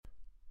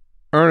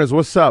Ernest,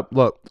 what's up?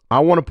 Look,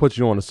 I want to put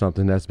you on to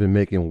something that's been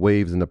making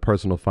waves in the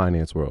personal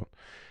finance world.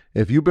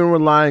 If you've been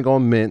relying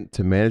on Mint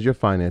to manage your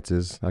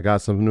finances, I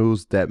got some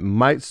news that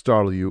might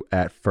startle you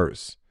at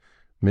first.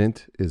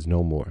 Mint is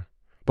no more.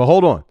 But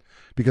hold on,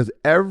 because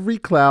every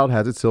cloud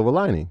has its silver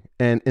lining.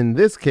 And in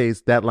this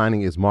case, that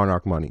lining is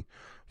Monarch Money.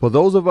 For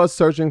those of us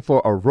searching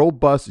for a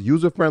robust,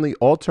 user-friendly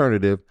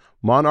alternative,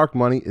 Monarch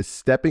Money is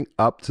stepping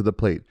up to the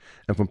plate.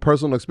 And from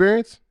personal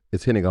experience,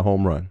 it's hitting a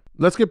home run.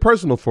 Let's get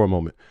personal for a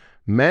moment.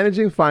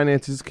 Managing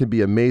finances can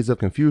be a maze of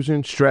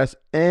confusion, stress,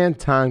 and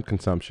time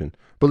consumption.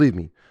 Believe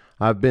me,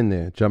 I've been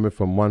there, jumping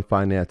from one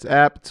finance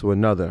app to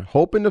another,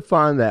 hoping to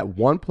find that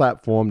one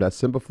platform that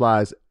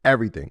simplifies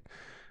everything.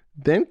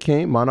 Then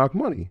came Monarch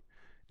Money.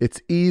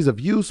 Its ease of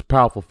use,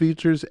 powerful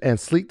features, and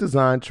sleek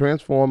design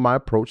transformed my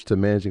approach to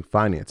managing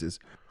finances.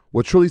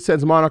 What truly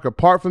sets Monarch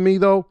apart for me,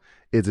 though,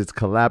 is its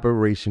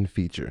collaboration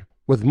feature.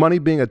 With money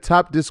being a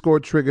top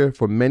Discord trigger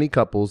for many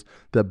couples,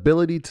 the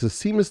ability to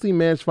seamlessly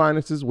manage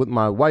finances with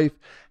my wife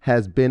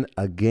has been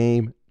a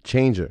game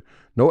changer.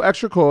 No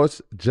extra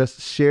costs,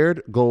 just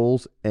shared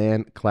goals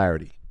and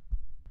clarity.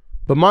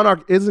 But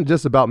Monarch isn't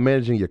just about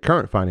managing your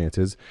current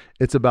finances,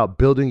 it's about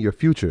building your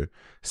future.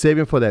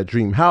 Saving for that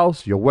dream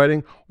house, your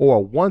wedding, or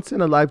a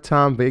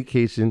once-in-a-lifetime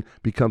vacation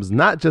becomes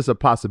not just a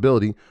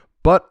possibility,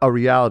 but a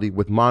reality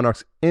with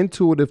Monarch's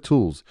intuitive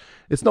tools.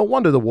 It's no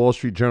wonder the Wall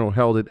Street Journal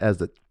held it as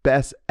the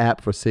best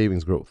app for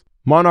savings growth.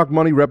 Monarch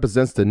Money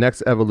represents the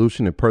next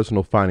evolution in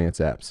personal finance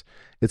apps.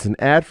 It's an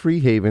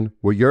ad-free haven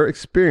where your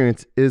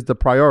experience is the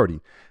priority,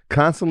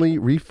 constantly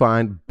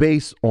refined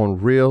based on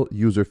real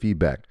user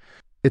feedback.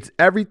 It's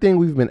everything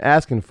we've been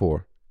asking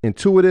for: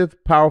 intuitive,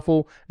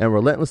 powerful, and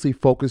relentlessly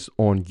focused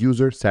on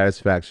user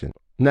satisfaction.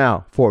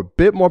 Now, for a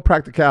bit more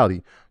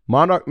practicality,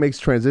 Monarch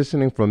makes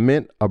transitioning from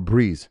Mint a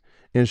breeze,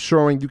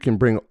 ensuring you can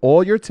bring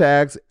all your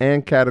tags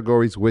and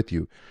categories with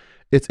you.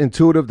 Its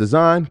intuitive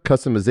design,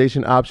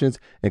 customization options,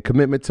 and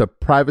commitment to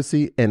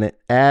privacy and an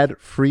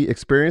ad-free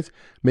experience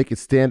make it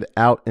stand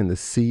out in the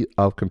sea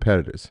of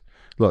competitors.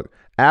 Look,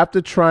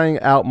 after trying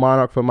out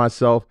Monarch for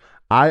myself,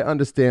 I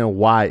understand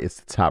why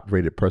it's the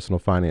top-rated personal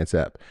finance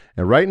app.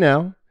 And right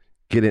now,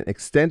 get an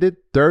extended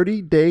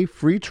 30-day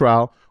free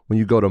trial when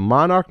you go to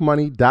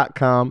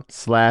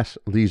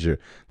monarchmoney.com/leisure.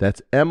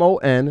 That's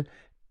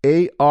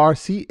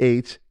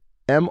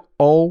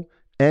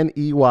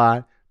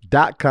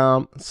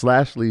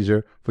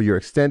MonarchMoney.com/leisure for your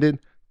extended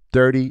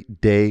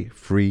 30-day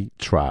free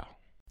trial.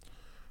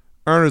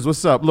 Earners,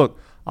 what's up? Look,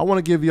 I want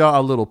to give y'all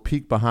a little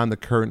peek behind the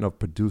curtain of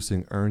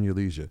producing Earn Your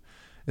Leisure.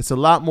 It's a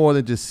lot more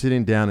than just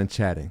sitting down and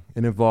chatting.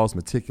 It involves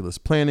meticulous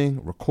planning,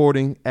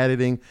 recording,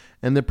 editing,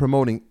 and then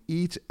promoting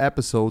each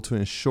episode to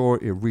ensure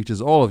it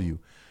reaches all of you.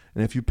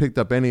 And if you picked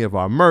up any of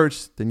our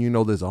merch, then you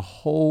know there's a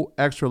whole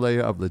extra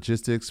layer of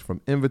logistics,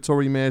 from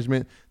inventory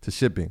management to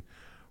shipping.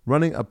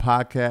 Running a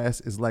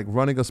podcast is like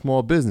running a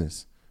small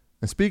business.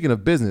 And speaking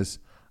of business,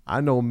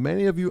 I know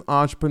many of you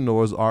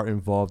entrepreneurs are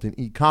involved in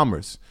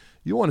e-commerce.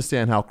 You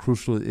understand how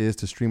crucial it is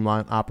to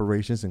streamline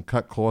operations and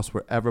cut costs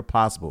wherever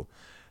possible.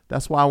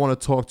 That's why I want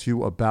to talk to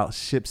you about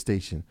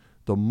ShipStation,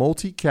 the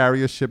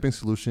multi-carrier shipping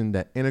solution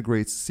that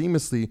integrates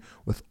seamlessly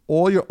with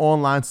all your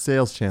online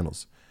sales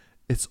channels.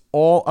 It's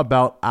all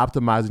about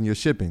optimizing your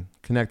shipping,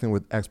 connecting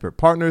with expert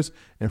partners,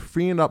 and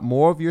freeing up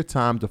more of your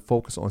time to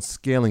focus on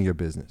scaling your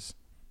business.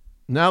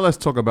 Now let's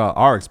talk about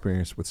our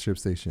experience with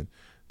ShipStation.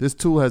 This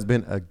tool has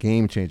been a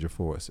game changer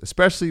for us,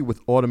 especially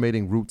with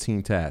automating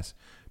routine tasks.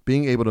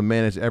 Being able to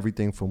manage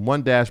everything from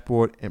one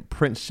dashboard and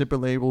print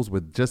shipping labels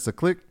with just a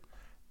click,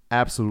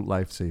 absolute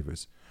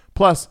lifesavers.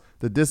 Plus,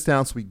 the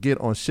discounts we get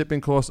on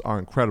shipping costs are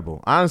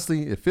incredible.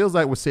 Honestly, it feels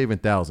like we're saving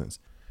thousands.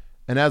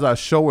 And as our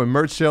show and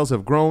merch sales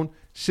have grown,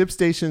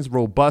 ShipStation's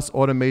robust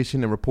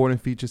automation and reporting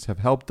features have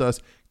helped us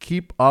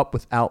keep up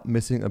without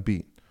missing a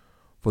beat.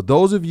 For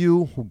those of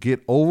you who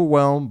get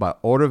overwhelmed by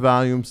order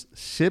volumes,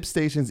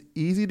 ShipStation's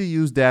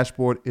easy-to-use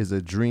dashboard is a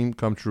dream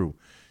come true.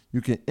 You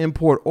can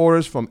import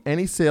orders from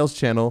any sales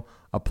channel,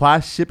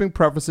 apply shipping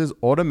preferences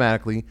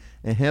automatically,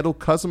 and handle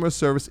customer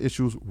service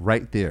issues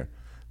right there.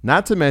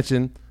 Not to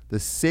mention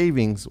the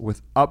savings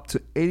with up to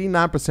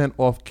 89%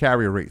 off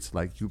carrier rates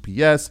like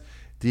UPS,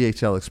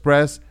 DHL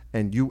Express,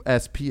 and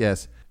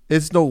USPS.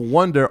 It's no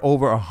wonder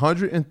over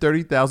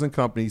 130,000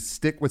 companies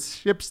stick with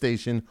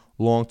ShipStation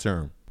long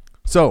term.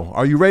 So,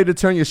 are you ready to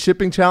turn your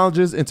shipping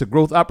challenges into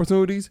growth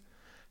opportunities?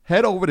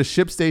 Head over to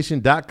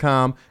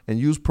ShipStation.com and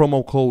use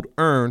promo code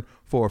EARN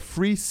for a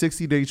free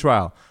 60-day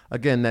trial.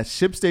 Again, that's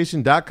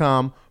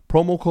ShipStation.com,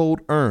 promo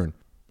code EARN.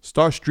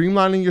 Start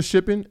streamlining your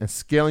shipping and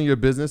scaling your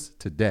business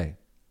today.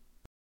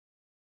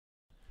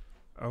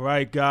 All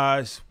right,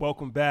 guys,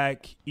 welcome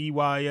back.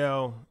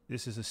 EYL,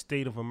 this is a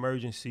state of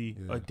emergency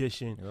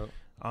edition. Yep.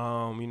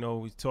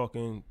 We're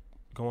talking,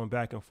 going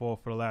back and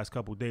forth for the last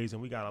couple of days,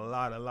 and we got a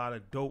lot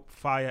of dope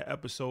fire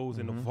episodes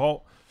in the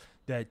vault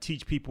that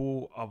teach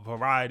people a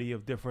variety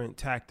of different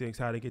tactics,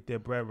 how to get their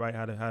bread right,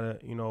 how to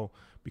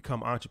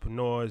become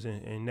entrepreneurs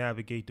and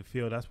navigate the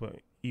field. That's what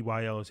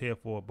EYL is here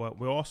for. But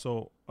we're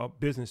also a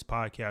business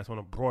podcast on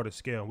a broader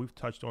scale. We've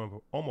touched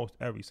on almost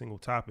every single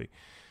topic.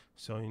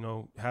 So, you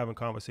know, having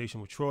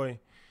conversation with Troy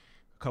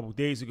a couple of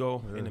days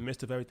ago, in the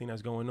midst of everything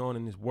that's going on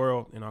in this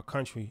world, in our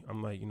country,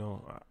 I'm like, you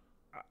know,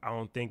 I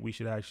don't think we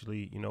should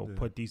actually, you know,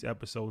 put these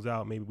episodes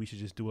out. Maybe we should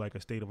just do like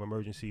a state of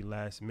emergency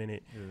last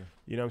minute.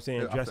 You know what I'm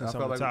saying? Addressing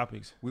some of the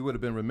topics. We would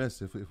have been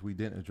remiss if we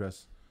didn't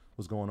address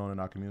what's going on in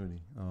our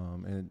community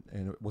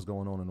and what's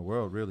going on in the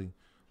world, really.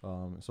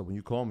 So when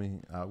you call me,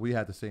 we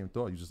had the same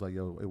thought. You just like,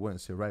 yo, it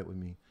wouldn't sit right with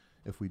me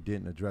if we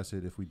didn't address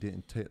it, if we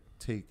didn't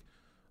take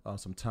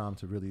some time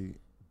to really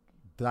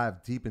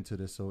dive deep into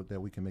this so that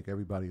we can make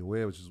everybody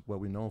aware, which is what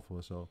we're known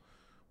for. So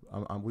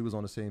we was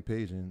on the same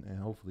page, and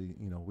hopefully,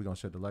 you know, we're going to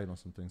shed the light on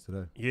some things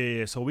today.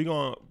 Yeah. So we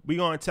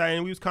gonna tell you,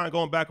 and we was kind of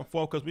going back and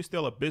forth because we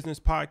still a business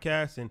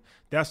podcast, and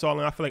that's all.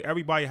 And I feel like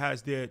everybody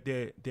has their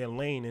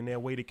lane and their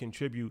way to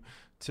contribute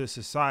to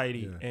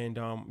society. Yeah. And,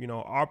 you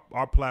know,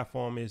 our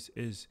platform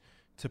is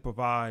to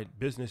provide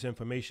business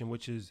information,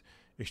 which is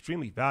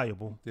extremely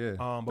valuable. Yeah.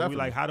 But definitely. we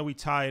like, how do we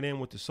tie it in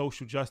with the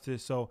social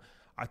justice? So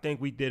I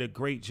think we did a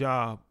great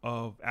job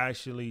of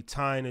actually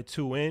tying the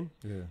two in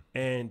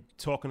and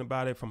talking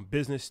about it from a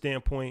business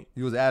standpoint.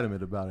 He was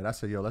adamant about it. I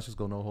said, yo, let's just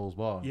go no holds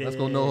bar. Let's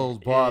go no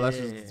holds bar. Let's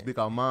just speak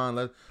our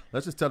mind.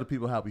 Let's just tell the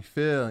people how we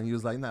feel. And he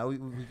was like, nah,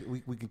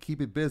 we can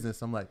keep it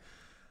business. I'm like,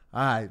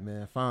 all right,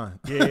 man,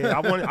 fine.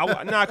 Yeah,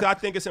 cause I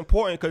think it's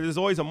important because there's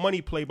always a money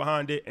play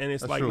behind it, and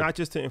it's like not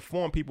just to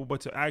inform people, but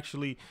to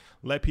actually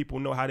let people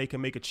know how they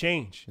can make a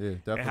change,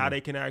 and how they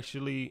can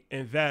actually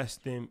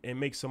invest and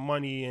make some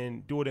money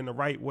and do it in the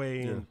right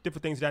way and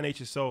different things of that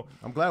nature. So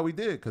I'm glad we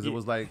did, because it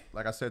was like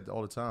I said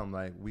all the time,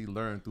 like we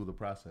learned through the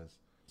process.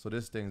 So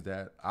there's things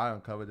that I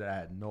uncovered that I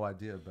had no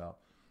idea about.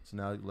 So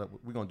now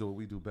we're gonna do what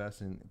we do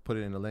best and put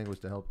it in the language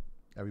to help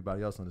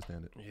everybody else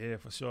understand it. Yeah,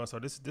 for sure. So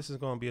this is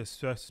going to be a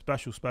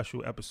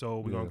special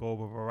episode. We're going to go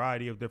over a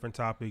variety of different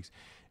topics.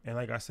 And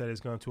like I said, it's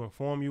going to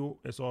inform you.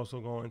 It's also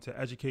going to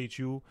educate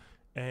you.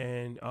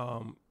 And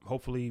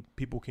hopefully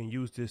people can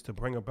use this to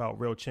bring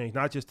about real change,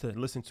 not just to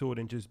listen to it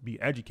and just be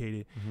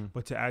educated,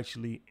 but to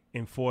actually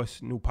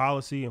enforce new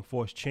policy,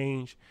 enforce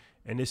change.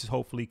 And this is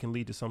hopefully can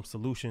lead to some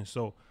solutions.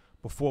 So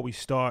before we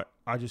start,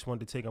 I just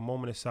wanted to take a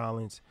moment of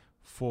silence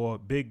for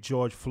Big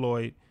George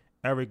Floyd,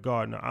 Eric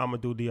Gardner,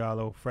 Amadou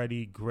Diallo,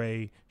 Freddie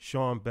Gray,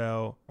 Sean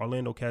Bell,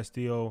 Orlando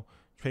Castillo,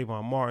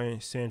 Trayvon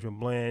Martin, Sandra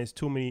Bland. It's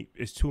too many.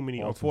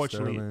 Walter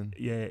unfortunately. Sterling.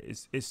 Yeah,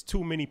 it's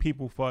too many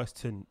people for us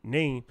to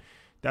name.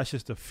 That's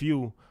just a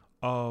few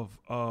of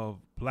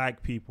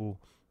black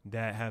people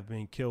that have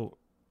been killed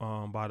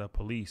by the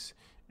police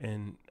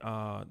in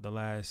the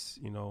last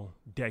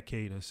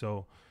decade or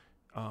so.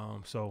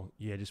 So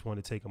yeah, just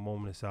wanted to take a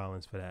moment of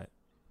silence for that.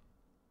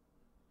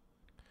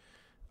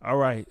 All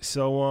right,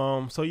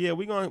 so yeah,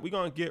 we're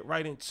gonna get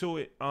right into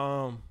it.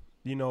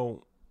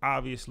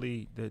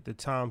 Obviously the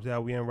times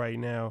that we're in right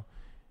now,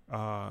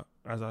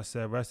 as I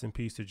said, rest in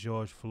peace to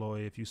George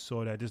Floyd. If you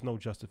saw that, there's no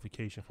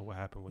justification for what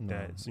happened with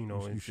that. It's,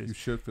 you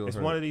should feel it's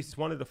hurt. It's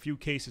one of the few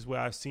cases where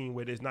I've seen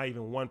where there's not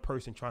even one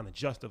person trying to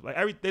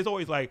justify. There's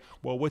always like,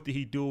 well, what did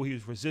he do? He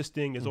was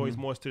resisting. There's always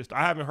more to this.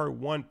 I haven't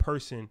heard one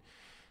person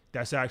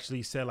that's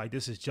actually said like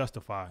this is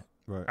justified.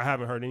 Right. I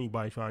haven't heard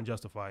anybody trying to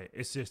justify it.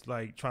 It's just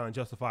like trying to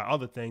justify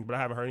other things, but I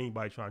haven't heard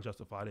anybody trying to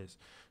justify this.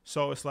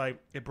 So it's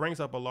like it brings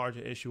up a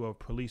larger issue of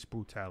police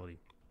brutality.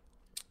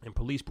 And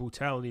police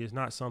brutality is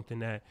not something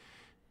that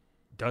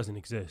doesn't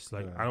exist.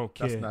 Like, I don't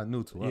care. That's not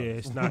new to us. Yeah,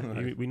 it's not.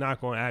 We're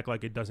not going to act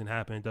like it doesn't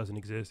happen. It doesn't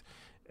exist.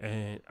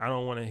 And I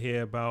don't want to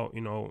hear about,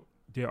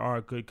 there are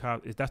good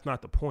cops. That's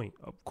not the point.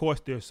 Of course,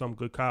 there's some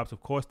good cops.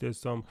 Of course, there's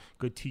some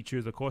good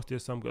teachers. Of course,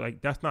 there's some good,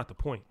 that's not the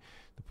point.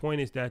 The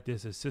point is that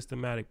there's a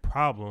systematic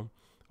problem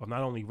of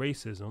not only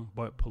racism,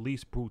 but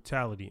police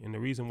brutality. And the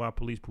reason why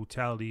police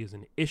brutality is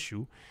an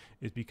issue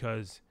is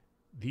because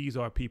these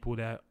are people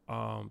that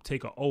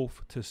take an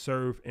oath to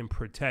serve and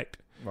protect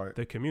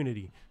the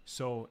community.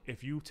 So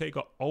if you take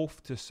an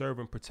oath to serve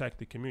and protect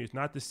the community, it's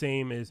not the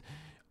same as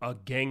a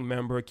gang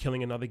member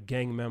killing another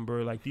gang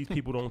member. Like, these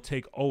people don't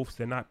take oaths.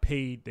 They're not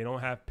paid. They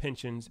don't have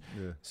pensions.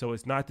 Yeah. So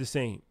it's not the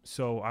same.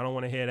 So I don't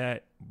want to hear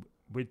that.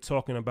 We're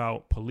talking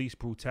about police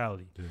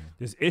brutality.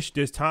 Yeah.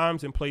 There's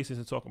times and places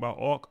to talk about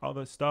all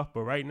other stuff,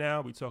 but right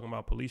now we're talking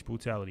about police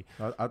brutality.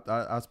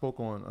 I spoke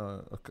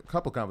on a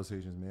couple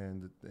conversations,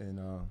 man, and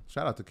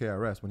shout out to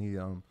KRS when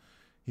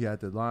he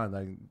had the line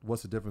like,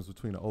 what's the difference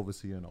between an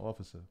overseer and an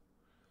officer?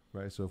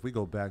 Right. So if we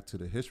go back to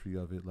the history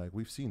of it, like,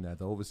 we've seen that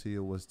the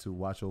overseer was to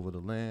watch over the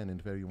land, and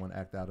if everyone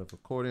acted out of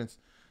accordance,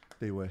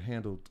 they were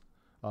handled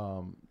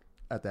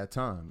at that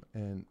time.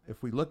 And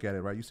if we look at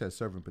it, right, you said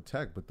serve and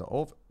protect, but the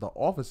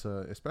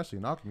officer, especially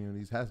in our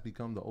communities, has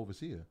become the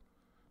overseer.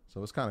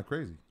 So it's kind of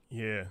crazy.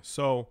 Yeah.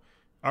 So,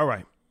 all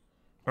right,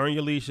 earn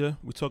your leisure.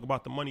 We talk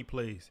about the money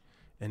plays.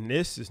 And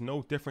this is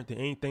no different than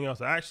anything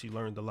else. I actually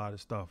learned a lot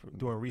of stuff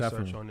doing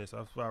research on this.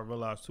 That's why I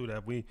realized, too,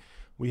 that we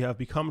have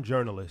become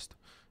journalists.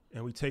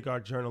 And we take our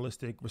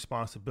journalistic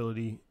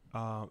responsibility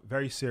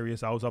very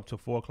serious. I was up till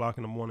 4 o'clock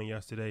in the morning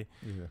yesterday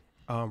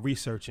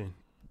researching.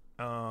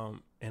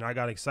 And I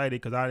got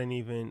excited because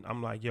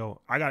I'm like,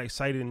 yo, I got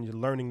excited in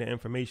learning the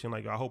information.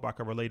 Like, I hope I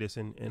can relay this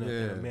in a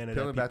manner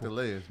peeling back the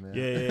layers, man.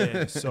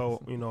 Yeah.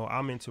 So,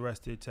 I'm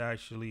interested to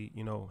actually,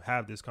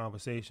 have this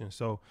conversation.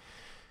 So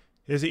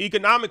there's an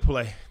economic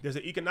play. There's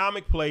an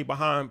economic play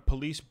behind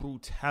police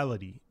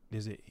brutality.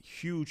 There's a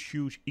huge,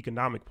 huge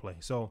economic play.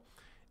 So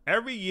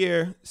every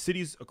year,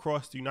 cities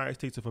across the United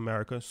States of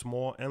America,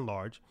 small and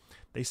large,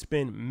 they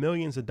spend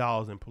millions of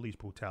dollars in police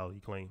brutality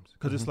claims.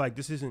 Because it's like,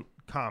 this isn't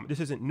common. This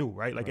isn't new,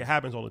 right? Like, it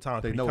happens all the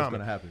time. They know it's going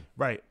to happen.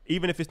 Right.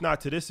 Even if it's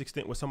not to this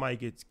extent where somebody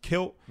gets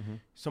killed,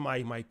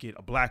 somebody might get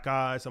a black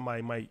eye,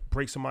 somebody might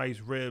break somebody's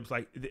ribs.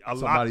 Like,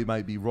 somebody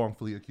might be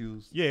wrongfully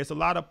accused. Yeah, it's a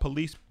lot of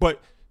police,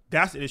 but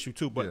that's an issue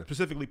too, but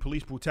specifically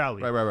police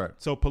brutality. Right.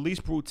 So police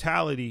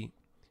brutality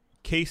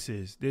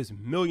cases, there's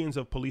millions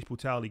of police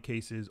brutality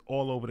cases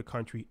all over the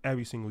country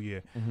every single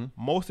year.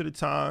 Most of the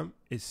time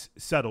it's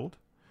settled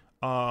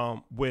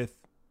with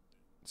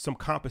some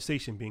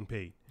compensation being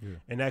paid.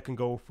 And that can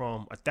go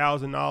from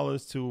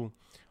 $1,000 to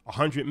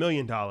 $100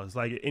 million,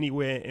 like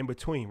anywhere in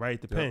between, right?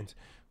 It depends.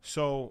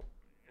 So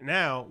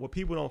now what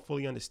people don't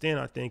fully understand,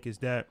 I think, is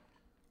that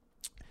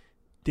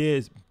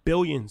there's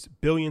billions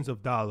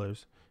of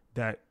dollars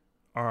that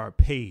are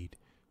paid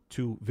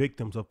to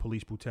victims of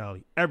police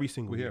brutality every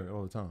single year. We hear it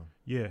all the time.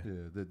 Yeah.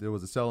 There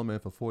was a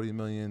settlement for $40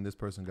 million. This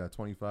person got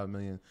 $25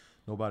 million.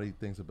 Nobody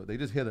thinks about. They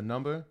just hear the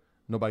number.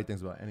 Nobody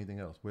thinks about anything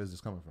else. Where's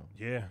this coming from?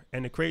 Yeah,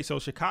 and so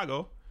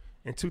Chicago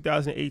in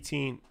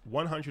 2018,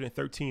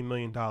 $113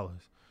 million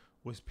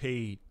was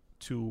paid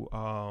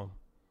to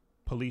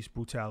police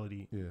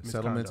brutality. Yeah,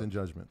 settlements and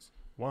judgments.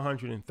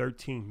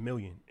 $113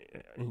 million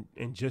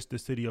in just the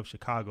city of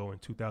Chicago in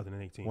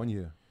 2018. 1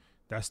 year.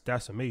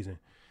 That's amazing.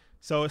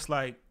 So it's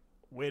like,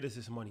 where does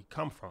this money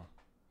come from?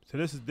 So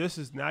this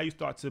is now you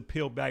start to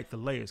peel back the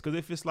layers, because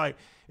if it's like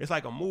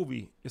a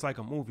movie,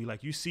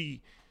 like you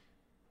see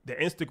the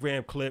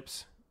Instagram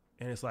clips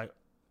and it's like,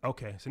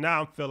 okay, so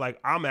now I feel like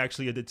I'm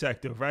actually a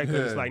detective, right?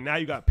 Because it's like now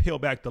you got to peel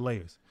back the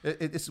layers.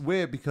 It's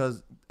weird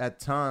because at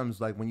times,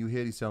 like when you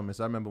hear these settlements,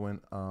 I remember when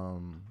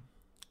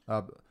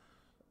Amadou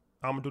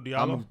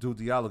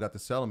Diallo got the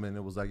settlement.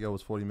 It was like, yo, it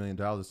was $40 million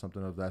or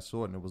something of that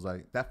sort, and it was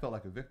like that felt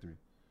like a victory.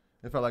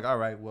 It felt like, all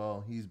right,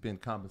 well, he's been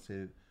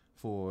compensated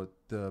for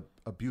the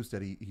abuse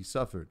that he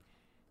suffered.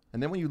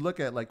 And then when you look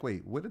at, like,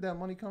 wait, where did that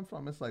money come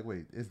from? It's like,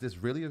 wait, is this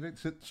really a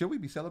victory? Should we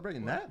be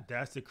celebrating that?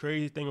 That's the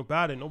crazy thing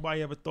about it.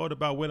 Nobody ever thought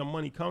about where the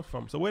money comes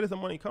from. So where does the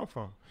money come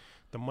from?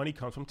 The money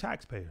comes from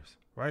taxpayers,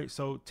 right?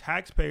 So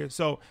taxpayers.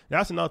 So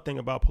that's another thing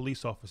about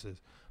police officers.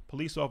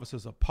 Police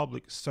officers are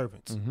public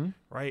servants,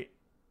 right?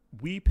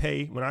 We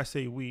pay, when I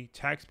say we,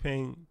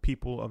 tax-paying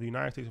people of the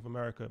United States of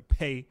America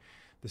pay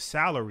the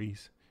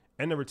salaries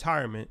and the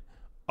retirement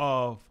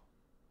of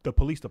the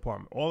police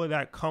department. All of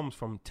that comes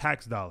from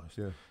tax dollars.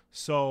 Yeah.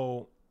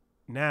 So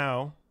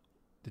now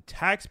the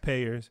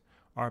taxpayers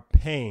are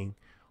paying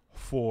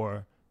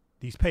for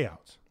these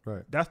payouts.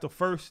 Right. That's the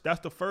first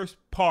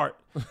part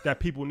that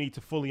people need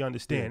to fully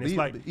understand. It's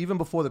like even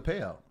before the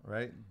payout,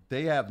 right?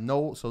 They have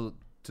you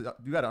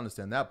got to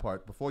understand that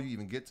part. Before you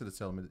even get to the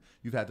settlement,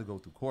 you've had to go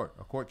through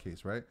a court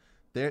case, right?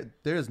 There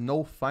is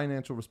no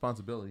financial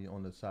responsibility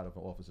on the side of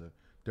an officer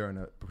during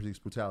a police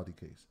brutality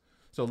case.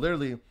 So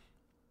literally,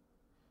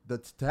 the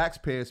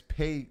taxpayers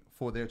pay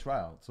for their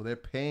trial. So they're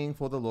paying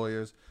for the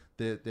lawyers,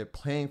 they're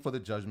paying for the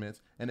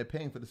judgments, and they're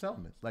paying for the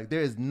settlements. Like,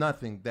 there is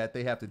nothing that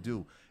they have to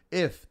do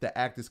if the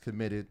act is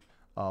committed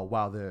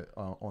while they're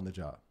on the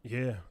job.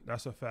 Yeah,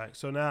 that's a fact.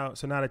 So now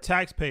the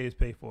taxpayers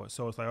pay for it.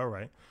 So it's like, all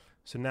right.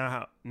 So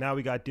now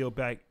we got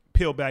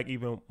peel back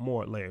even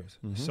more layers.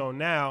 So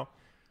now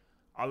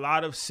a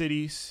lot of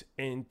cities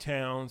and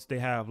towns, they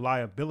have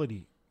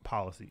liability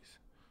policies.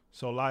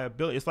 So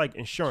liability, it's like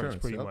insurance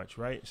pretty much,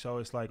 right? So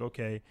it's like,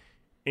 okay,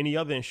 any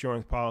other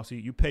insurance policy,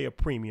 you pay a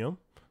premium.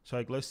 So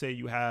like, let's say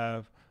you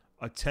have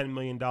a $10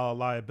 million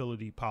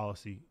liability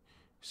policy.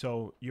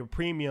 So your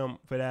premium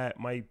for that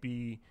might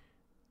be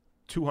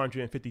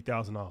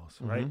 $250,000,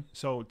 right?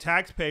 So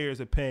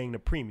taxpayers are paying the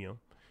premium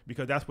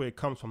because that's where it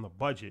comes from, the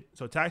budget.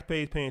 So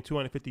taxpayers paying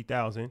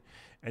 $250,000,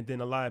 and then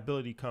the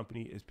liability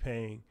company is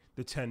paying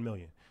the $10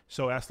 million.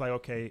 So that's like,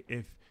 okay,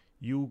 if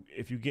you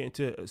get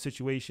into a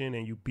situation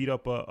and you beat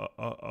up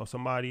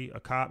somebody, a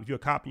cop, if you're a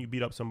cop and you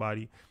beat up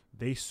somebody,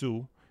 they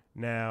sue.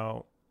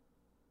 Now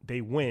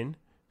they win.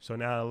 So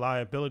now the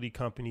liability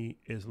company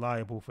is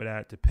liable for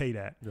that, to pay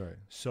that. Right.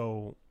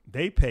 So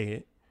they pay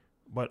it,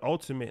 but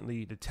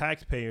ultimately the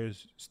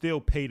taxpayers still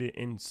paid it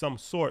in some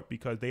sort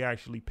because they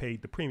actually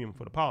paid the premium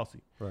for the policy.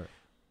 Right.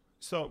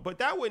 So, but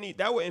that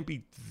wouldn't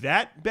be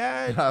that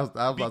bad. I was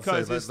about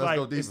to say, let's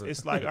go deeper.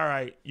 It's like, all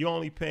right, you're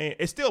only paying.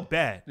 It's still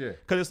bad. Yeah.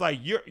 Because it's like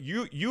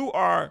you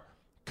are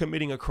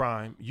committing a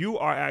crime. You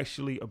are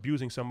actually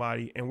abusing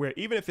somebody, and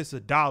even if it's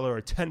 $1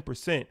 or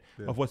 10%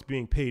 of what's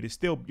being paid, it's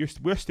still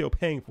we're still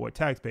paying for a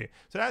taxpayer.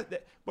 So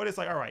but it's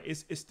like, all right,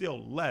 it's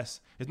still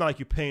less. It's not like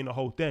you're paying the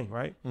whole thing,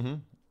 right?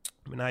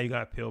 But now you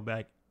got to peel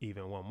back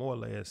even one more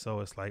layer.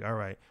 So it's like, all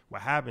right,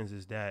 what happens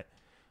is that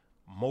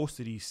most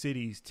of these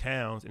cities,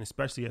 towns, and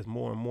especially as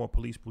more and more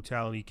police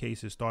brutality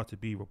cases start to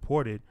be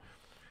reported,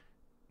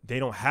 they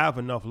don't have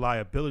enough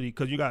liability,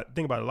 because you got to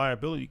think about it,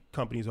 liability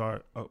companies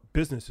are a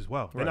business as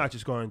well. They're not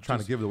just trying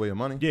to give away your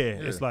money. Yeah,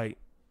 it's like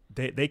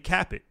they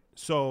cap it.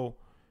 So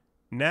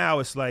now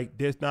it's like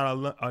there's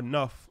not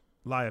enough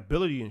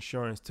liability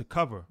insurance to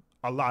cover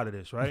a lot of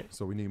this, right?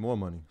 So we need more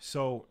money.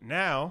 So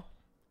now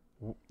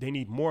they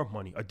need more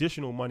money,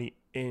 additional money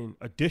in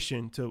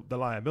addition to the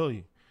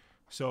liability.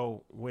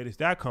 So where does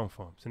that come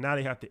from? So now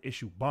they have to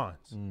issue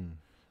bonds.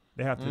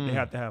 They have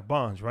to have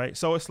bonds, right?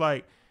 So it's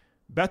like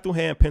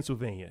Bethlehem,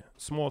 Pennsylvania,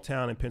 small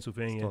town in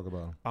Pennsylvania. Let's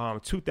talk about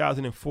it.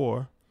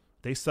 2004,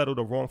 they settled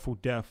a wrongful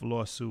death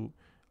lawsuit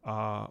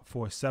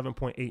for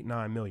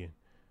 $7.89 million.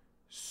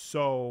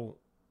 So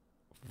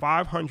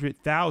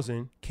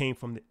 $500,000 came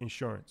from the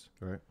insurance.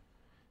 Right.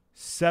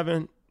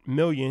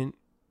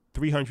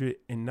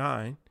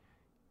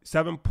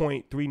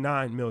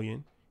 $7.39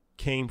 million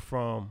came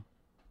from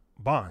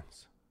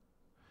bonds.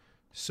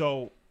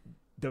 So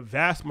the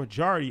vast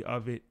majority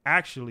of it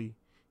actually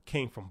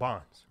came from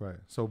bonds. Right.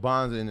 So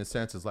bonds, in a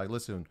sense, is like,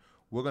 listen,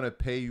 we're going to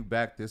pay you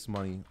back this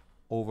money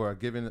over a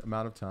given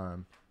amount of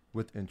time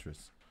with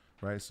interest.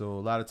 Right. So a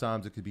lot of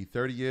times it could be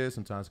 30 years.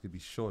 Sometimes it could be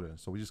shorter.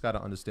 So we just got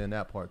to understand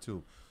that part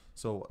too.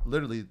 So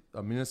literally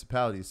a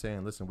municipality is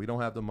saying, listen, we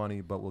don't have the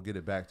money, but we'll get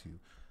it back to you.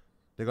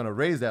 They're going to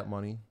raise that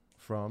money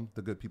from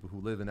the good people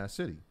who live in that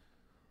city.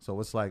 So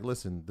it's like,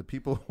 listen, the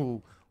people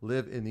who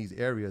live in these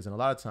areas, and a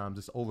lot of times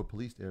it's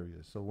over-policed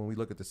areas. So when we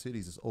look at the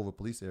cities, it's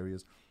over-policed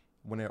areas.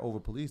 When they're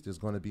over-policed, there's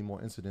going to be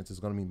more incidents. There's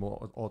going to be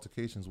more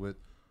altercations with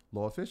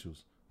law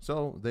officials.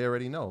 So they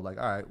already know,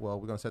 like, all right, well,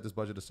 we're going to set this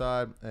budget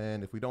aside,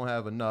 and if we don't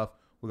have enough,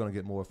 we're going to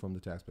get more from the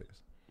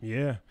taxpayers.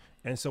 Yeah.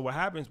 And so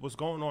what's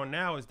going on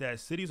now is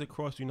that cities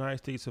across the United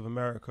States of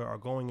America are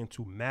going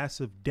into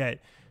massive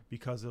debt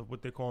because of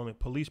what they're calling it,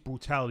 police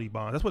brutality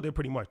bonds. That's what they're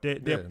pretty much. They're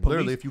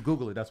literally, if you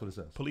Google it, that's what it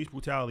says. Police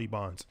brutality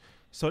bonds.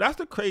 So that's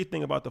the crazy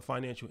thing about the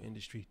financial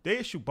industry. They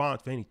issue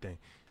bonds for anything.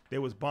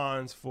 There was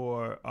bonds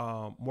for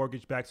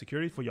mortgage-backed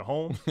security for your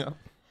home. Yeah.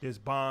 There's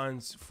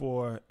bonds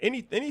for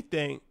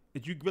anything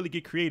that you really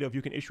get creative,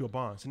 you can issue a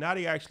bond. So now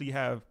they actually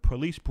have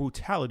police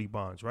brutality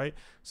bonds, right?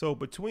 So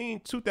between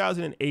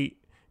 2008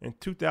 and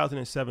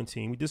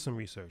 2017, we did some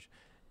research.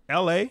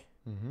 L.A.,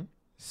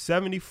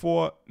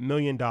 $74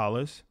 million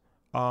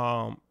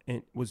and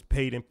was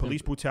paid in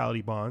police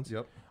brutality bonds.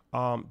 Yep.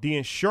 The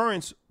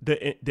insurance,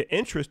 the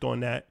interest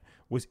on that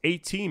was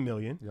 $18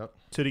 million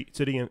to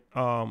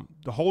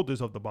the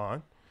holders of the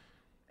bond,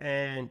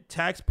 and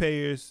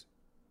taxpayers,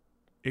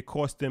 it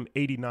cost them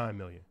 $89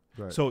 million.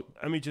 Right. So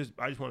I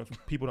just want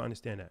people to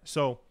understand that.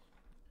 So,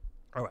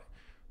 all right,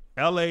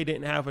 L.A.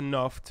 didn't have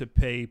enough to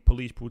pay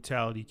police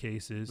brutality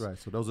cases. Right.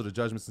 So those are the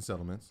judgments and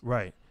settlements.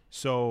 Right.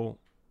 So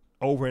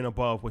over and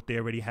above what they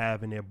already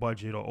have in their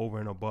budget, or over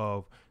and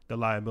above the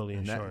liability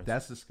insurance.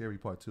 That's the scary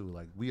part too.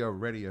 Like, we are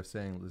already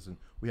saying, listen,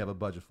 we have a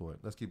budget for it.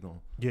 Let's keep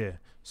going. Yeah.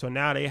 So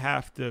now they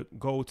have to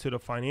go to the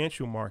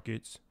financial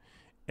markets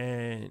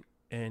and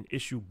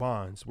issue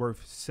bonds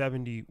worth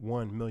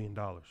 $71 million.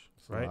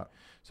 Right.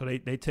 So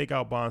they take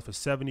out bonds for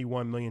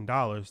 $71 million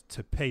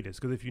to pay this.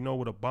 Because if you know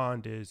what a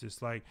bond is,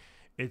 it's like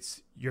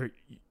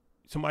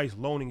somebody's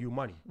loaning you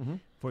money.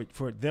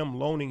 For them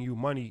loaning you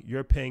money,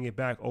 you're paying it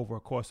back over a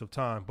course of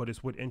time, but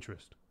it's with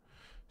interest.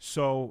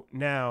 So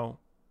now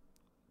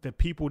the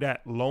people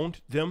that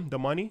loaned them the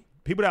money,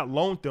 people that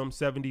loaned them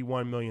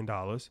 $71 million,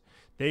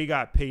 they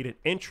got paid an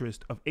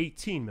interest of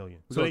 $18 million.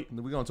 We're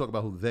going to talk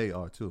about who they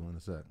are too in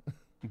a sec.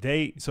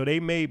 They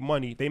made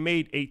money. They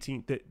made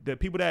 18. The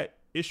people that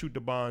issued the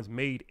bonds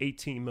made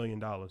 $18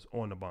 million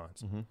on the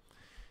bonds.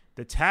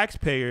 The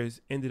taxpayers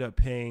ended up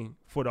paying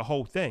for the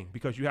whole thing,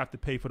 because you have to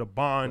pay for the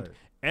bond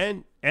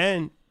and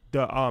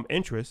the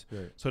interest.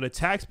 Right. So the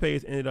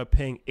taxpayers ended up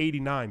paying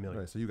 $89 million.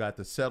 Right. So you got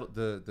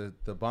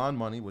the bond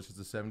money, which is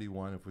the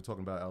 71, if we're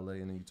talking about LA,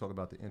 and then you talk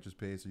about the interest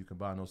paid, so you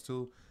combine those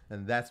two,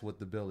 and that's what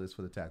the bill is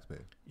for the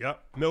taxpayer.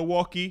 Yep.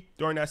 Milwaukee,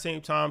 during that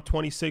same time,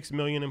 $26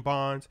 million in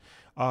bonds,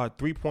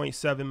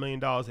 $3.7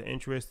 million in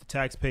interest. The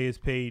taxpayers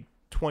paid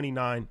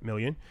 $29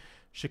 million.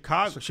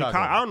 Chicago.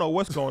 I don't know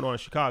what's going on in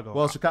Chicago.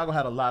 Well, Chicago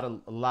had a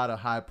lot of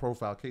high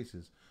profile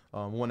cases.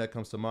 One that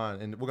comes to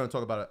mind, and we're going to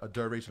talk about a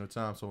duration of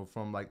time. So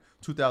from like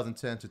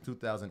 2010 to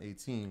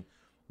 2018,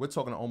 we're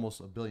talking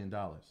almost $1 billion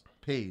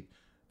paid.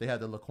 They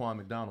had the Laquan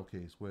McDonald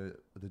case where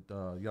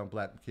the young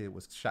black kid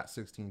was shot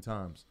 16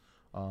 times.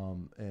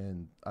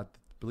 And I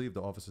believe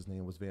the officer's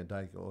name was Van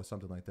Dyke or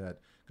something like that,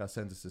 got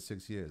sentenced to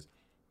 6 years.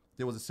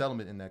 There was a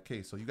settlement in that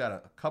case. So you got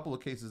a couple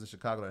of cases in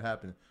Chicago that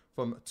happened.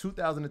 From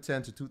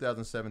 2010 to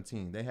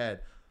 2017, they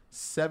had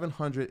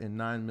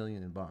 $709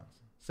 million in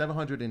bonds.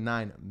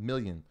 $709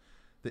 million.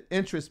 The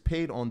interest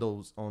paid on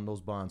those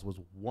bonds was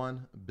 $1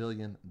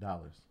 billion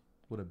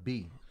with a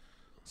B.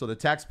 So the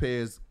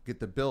taxpayers get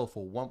the bill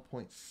for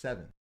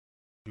 1.7.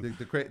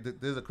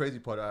 There's a crazy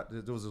part.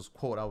 There was this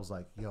quote. I was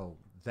like, "Yo,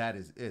 that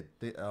is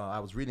it." I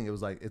was reading. It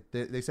was like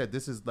they said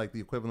this is like the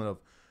equivalent of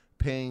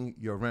paying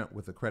your rent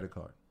with a credit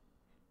card.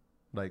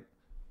 Like,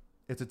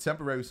 it's a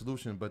temporary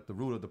solution, but the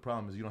root of the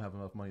problem is you don't have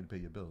enough money to pay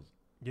your bills.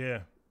 Yeah.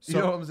 So, you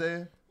know what I'm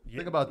saying?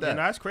 Think about that. Yeah,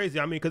 that's crazy.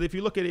 I mean, because if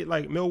you look at it,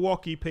 like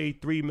Milwaukee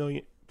paid $3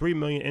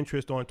 million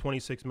interest on a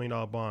 $26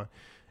 million bond.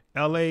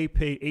 LA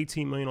paid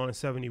 $18 million on a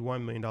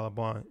 $71 million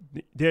bond.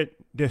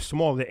 They're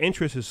small. The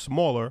interest is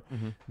smaller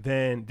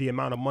than the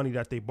amount of money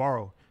that they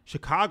borrow.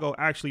 Chicago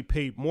actually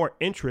paid more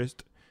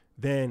interest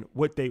than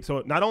what they.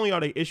 So not only are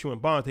they issuing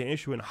bonds, they're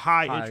issuing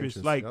high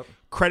interest, like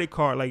credit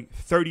card, like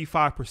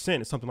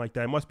 35% or something like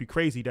that. It must be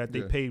crazy that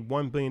they paid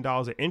 $1 billion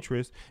of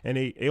interest and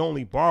they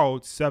only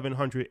borrowed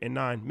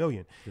 $709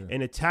 million. Yeah.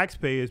 And the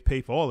taxpayers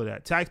pay for all of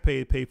that.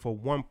 Taxpayers pay for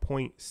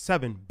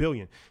 $1.7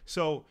 billion.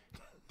 So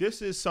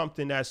this is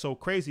something that's so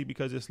crazy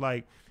because it's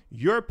like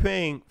you're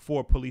paying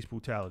for police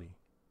brutality.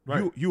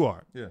 Right. You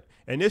are. Yeah.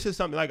 And this is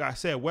something, like I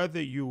said,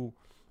 whether you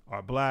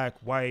are black,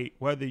 white,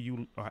 whether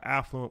you are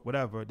affluent,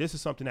 whatever, this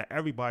is something that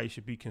everybody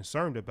should be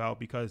concerned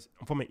about because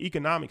from an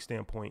economic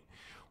standpoint,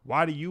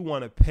 why do you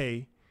want to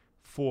pay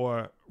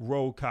for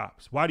road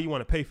cops? Why do you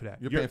want to pay for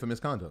that? You're paying for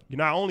misconduct. You're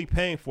not only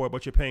paying for it,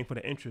 but you're paying for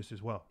the interest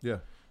as well. Yeah.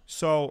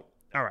 So,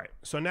 all right.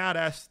 So now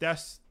that's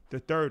the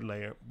third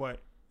layer,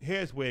 but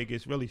here's where it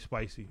gets really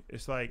spicy.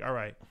 It's like, all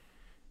right,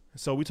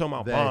 so we talking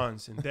about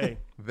bonds and they.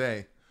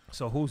 They.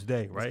 So who's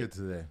they, right? Let's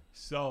get to they.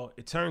 So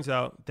it turns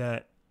out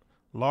that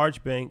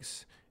large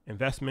banks,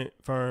 investment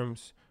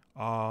firms,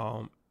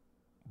 Wall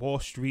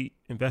Street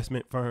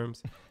investment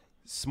firms,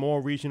 small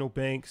regional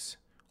banks,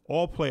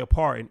 all play a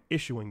part in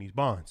issuing these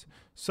bonds.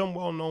 Some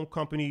well-known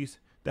companies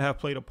that have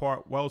played a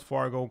part, Wells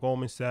Fargo,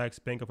 Goldman Sachs,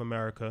 Bank of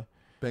America.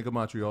 Bank of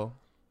Montreal.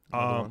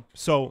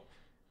 So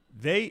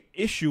they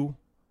issue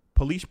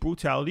police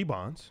brutality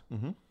bonds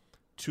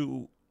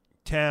to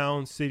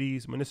towns,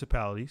 cities,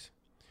 municipalities.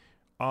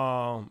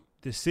 The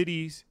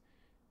cities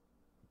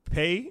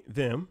pay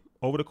them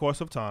over the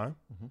course of time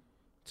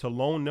to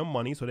loan them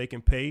money so they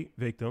can pay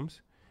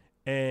victims,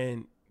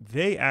 and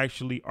they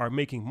actually are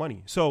making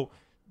money. So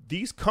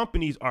these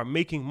companies are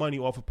making money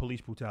off of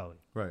police brutality.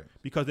 Right.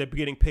 Because they're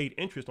getting paid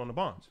interest on the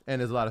bonds. And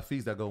there's a lot of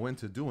fees that go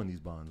into doing these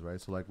bonds, right?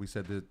 So like we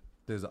said,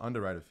 there's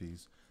underwriter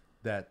fees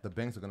that the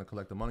banks are going to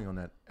collect the money on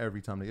that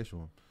every time they issue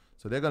them.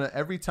 So they're going to,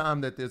 every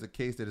time that there's a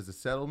case that is a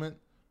settlement,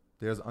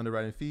 there's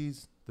underwriting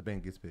fees, the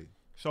bank gets paid.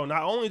 So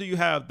not only do you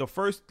have the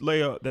first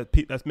layer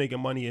that's making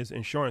money is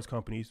insurance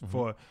companies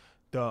for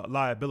the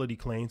liability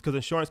claims, because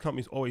insurance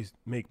companies always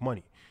make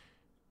money.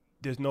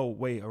 There's no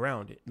way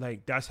around it.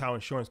 Like, that's how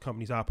insurance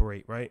companies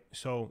operate, right?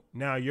 So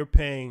now you're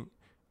paying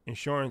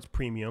insurance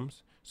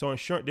premiums. So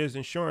there's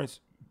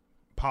insurance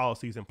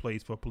policies in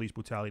place for police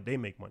brutality. They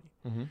make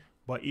money.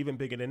 But even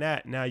bigger than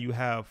that, now you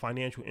have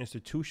financial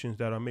institutions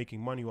that are making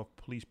money off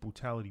police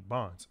brutality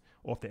bonds,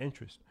 off the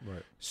interest.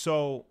 Right.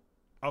 So,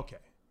 okay.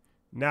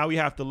 Now we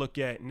have to look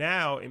at,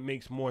 now it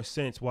makes more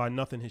sense why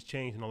nothing has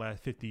changed in the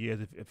last 50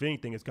 years. If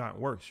anything, it's gotten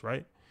worse,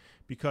 right?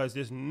 Because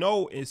there's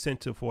no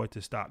incentive for it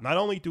to stop. Not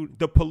only do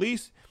the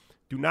police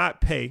do not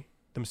pay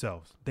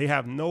themselves. They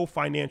have no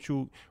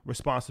financial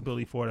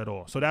responsibility for it at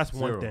all. So that's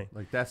Zero. One thing.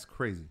 Like, that's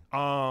crazy.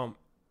 The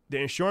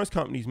insurance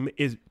companies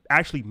is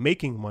actually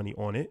making money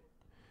on it.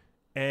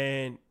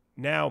 And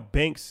now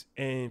banks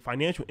and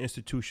financial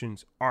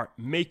institutions are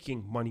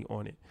making money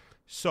on it.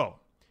 So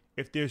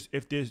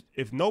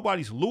if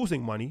nobody's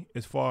losing money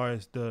as far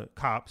as the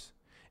cops,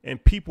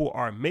 and people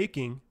are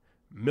making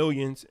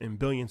millions and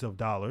billions of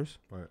dollars,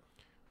 right,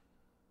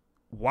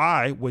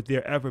 why would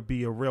there ever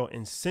be a real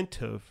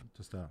incentive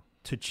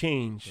to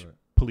change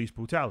police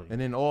brutality?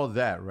 And in all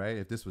that, right,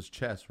 if this was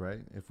chess,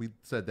 right, if we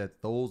said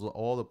that those are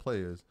all the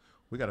players,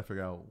 we got to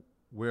figure out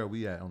where are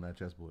we at on that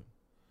chessboard.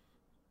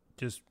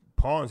 Just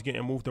pawns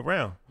getting moved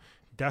around.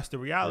 That's the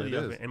reality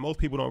of it. And most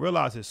people don't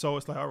realize it. So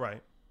it's like, all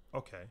right,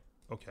 okay.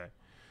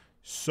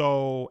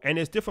 So, and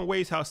there's different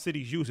ways how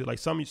cities use it. Like,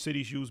 some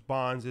cities use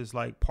bonds as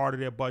like part of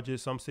their budget.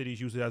 Some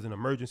cities use it as an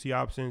emergency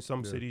option.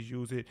 Some cities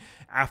use it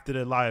after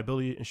the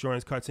liability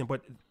insurance cuts in,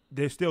 but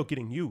they're still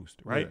getting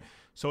used, right? Yeah.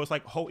 So it's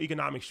like whole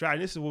economic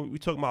strategy. This is when we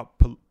talk about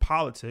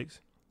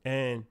politics,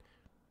 and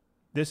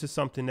this is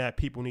something that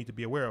people need to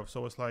be aware of.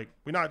 So it's like,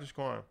 we're not just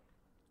going to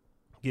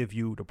give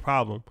you the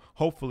problem.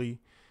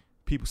 Hopefully,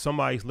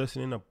 somebody's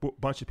listening, a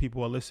bunch of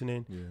people are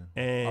listening,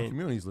 and our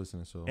community's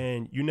listening. So,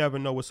 and you never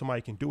know what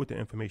somebody can do with the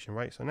information,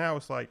 right? So now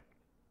it's like,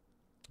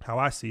 how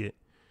I see it,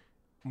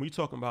 when you're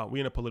talking about, we're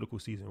in a political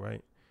season,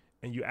 right?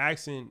 And you're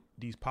asking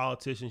these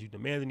politicians, you're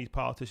demanding these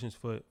politicians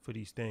for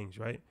these things,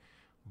 right?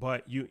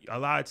 But a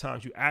lot of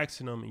times you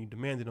asking them and you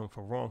demanding them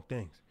for wrong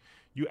things.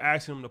 You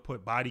asking them to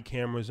put body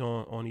cameras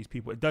on these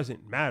people. It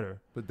doesn't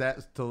matter. But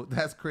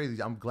that's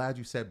crazy. I'm glad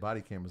you said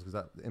body cameras,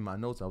 because in my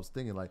notes I was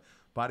thinking like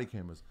body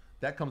cameras.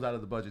 That comes out of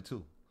the budget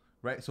too,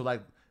 right? So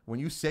like when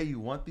you say you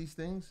want these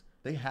things,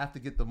 they have to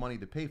get the money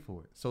to pay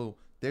for it. So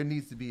there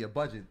needs to be a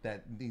budget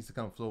that needs to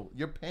come. So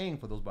you're paying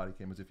for those body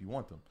cameras if you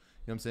want them. You know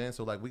what I'm saying?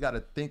 So like we got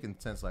to think in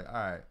sense like, all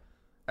right,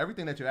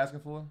 everything that you're asking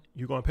for,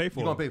 you're going to pay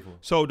for. You're going to pay for.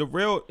 So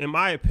in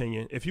my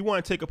opinion, if you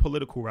want to take a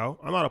political route,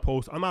 I'm not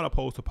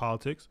opposed to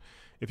politics.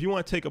 If you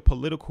want to take a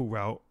political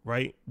route,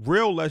 right,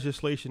 real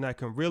legislation that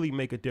can really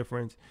make a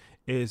difference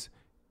is,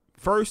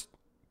 first,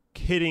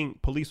 hitting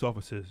police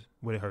officers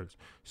where it hurts.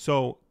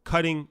 So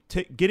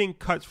getting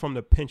cuts from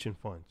the pension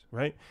funds,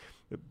 right?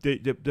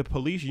 The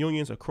police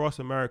unions across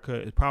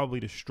America is probably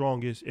the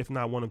strongest, if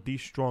not one of the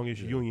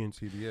strongest unions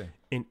TBA.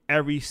 in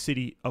every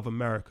city of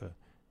America.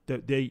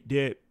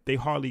 They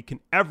hardly can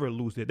ever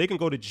lose it. They can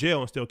go to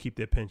jail and still keep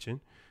their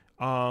pension.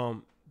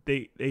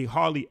 They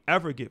hardly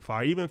ever get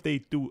fired. Even if they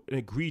do an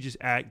egregious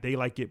act, they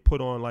like get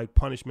put on like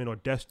punishment or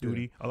death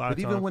duty a lot of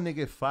times. But even when they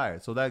get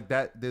fired, so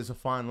that there's a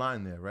fine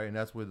line there, right? And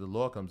that's where the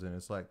law comes in.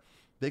 It's like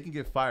they can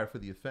get fired for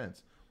the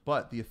offense,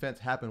 but the offense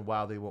happened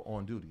while they were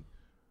on duty.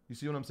 You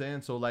see what I'm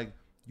saying? So like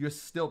you're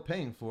still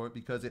paying for it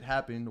because it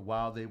happened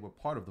while they were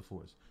part of the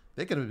force.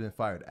 They could have been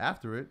fired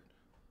after it,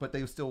 but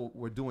they still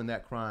were doing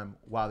that crime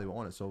while they were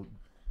on it. So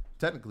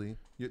technically,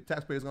 your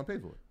taxpayer's gonna pay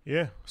for it.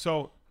 Yeah.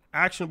 So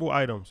actionable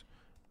items,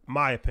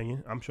 my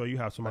opinion. I'm sure you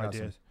have some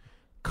ideas.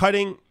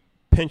 Cutting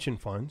pension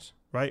funds,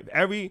 right?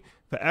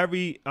 For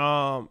every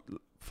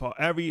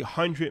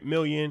 $100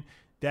 million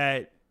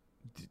that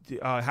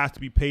has to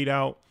be paid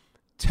out,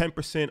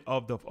 10%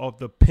 of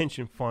the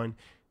pension fund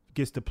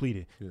gets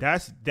depleted. Yeah.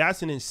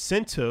 That's an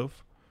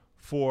incentive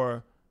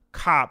for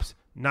cops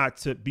not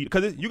to be,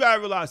 because you gotta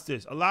realize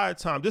this. A lot of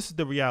times, this is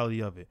the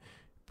reality of it.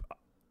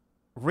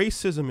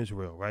 Racism is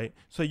real, right?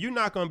 So you're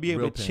not going to be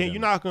able to change.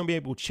 You're not going to be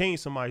able to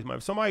change somebody's mind.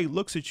 If somebody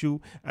looks at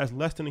you as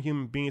less than a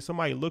human being,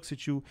 somebody looks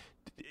at you,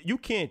 you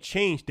can't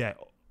change that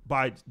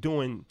by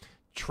doing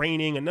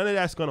training, and none of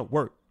that's going to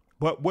work.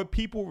 But what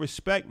people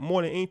respect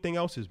more than anything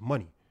else is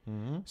money.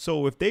 Mm-hmm.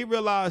 So if they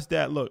realize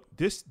that, look,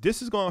 this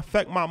is going to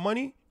affect my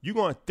money, you're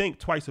going to think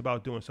twice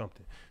about doing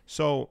something.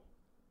 So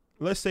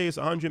let's say it's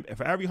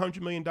for every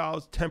 $100 million,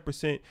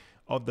 10%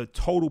 of the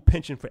total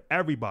pension for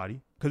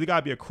everybody, because it got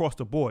to be across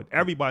the board.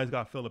 Everybody's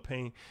got to feel the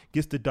pain,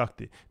 gets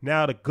deducted.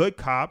 Now the good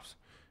cops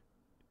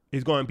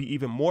is going to be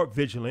even more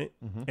vigilant,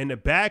 and the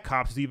bad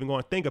cops is even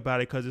going to think about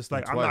it, because it's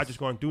like, I'm not just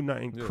going to do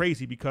nothing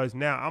crazy, because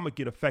now I'm going to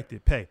get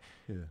affected pay.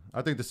 Yeah,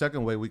 I think the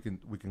second way we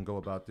can go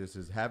about this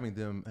is having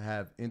them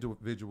have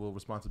individual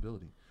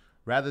responsibility.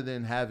 Rather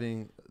than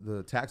having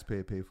the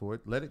taxpayer pay for it,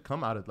 let it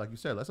come out of, like you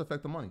said, let's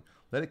affect the money.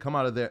 Let it come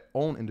out of their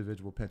own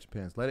individual pension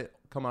plans. Let it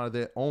come out of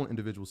their own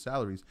individual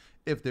salaries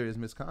if there is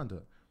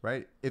misconduct,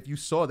 right? If you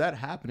saw that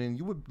happening,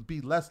 you would be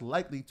less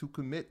likely to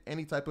commit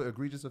any type of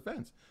egregious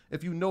offense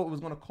if you know it was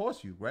going to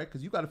cost you, right?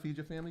 Because you got to feed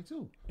your family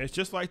too. It's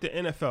just like the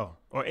NFL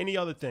or any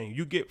other thing.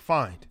 You get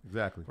fined.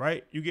 Exactly.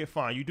 Right? You get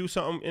fined. You do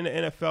something in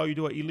the NFL, you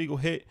do an illegal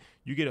hit,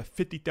 you get a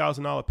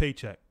 $50,000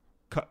 paycheck.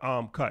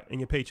 Cut in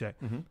your paycheck.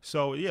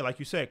 So yeah, like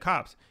you said,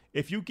 cops,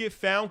 if you get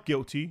found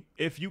guilty,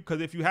 if you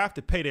have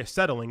to pay, they're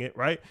settling it,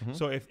 right?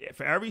 So if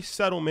for every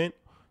settlement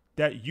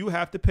that you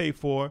have to pay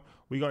for,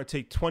 we're going to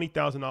take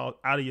 $20,000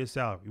 out of your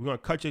salary. We're going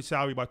to cut your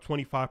salary by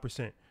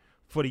 25%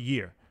 for the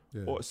year.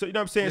 Yeah. So you know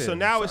what I'm saying? Yeah. So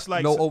now it's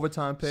like no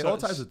overtime pay, all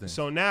types of things.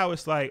 So now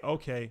it's like,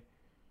 okay,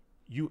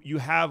 you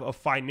have a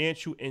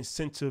financial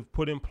incentive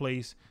put in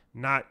place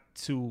not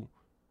to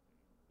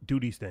do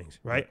these things,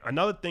 right?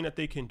 Another thing that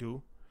they can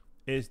do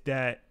is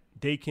that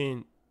they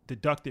can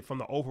deduct it from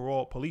the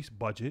overall police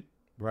budget,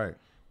 right?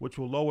 Which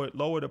will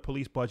lower the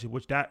police budget,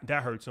 which that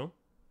hurts them,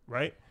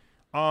 right?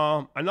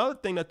 Another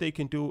thing that they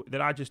can do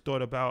that I just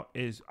thought about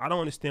is, I don't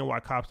understand why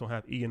cops don't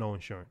have E&O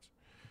insurance.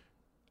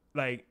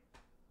 Like,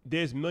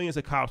 there's millions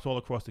of cops all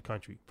across the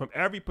country,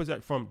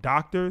 from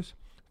doctors,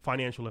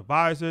 financial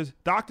advisors.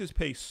 Doctors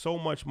pay so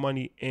much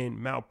money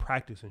in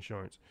malpractice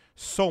insurance,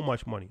 so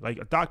much money. Like,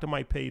 a doctor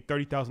might pay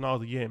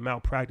 $30,000 a year in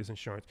malpractice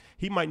insurance.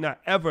 He might not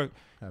ever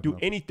do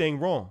anything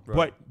wrong,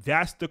 but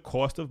that's the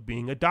cost of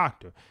being a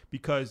doctor,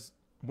 because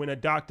when a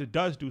doctor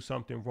does do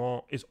something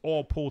wrong, it's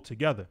all pulled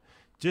together.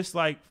 Just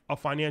like a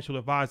financial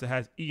advisor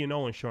has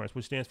E&O insurance,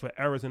 which stands for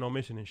errors and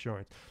omission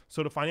insurance.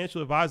 So the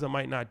financial advisor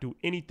might not do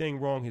anything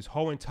wrong his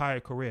whole entire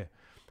career.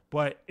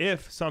 But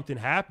if something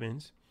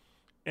happens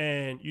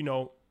and, you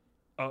know,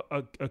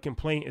 a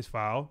complaint is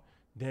filed,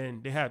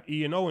 then they have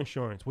E&O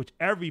insurance, which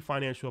every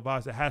financial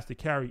advisor has to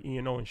carry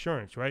E&O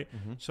insurance, right?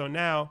 So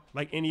now,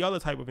 like any other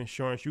type of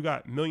insurance, you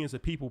got millions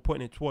of people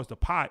putting it towards the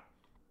pot.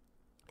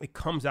 It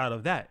comes out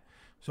of that.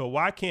 So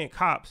why can't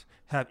cops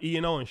have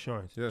E&O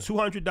insurance? Yeah.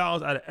 $200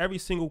 out of every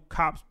single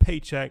cop's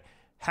paycheck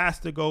has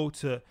to go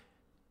to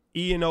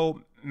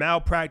E&O,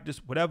 malpractice,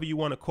 whatever you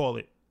want to call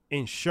it,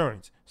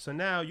 insurance. So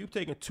now you've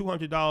taken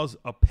 $200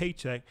 a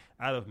paycheck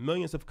out of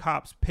millions of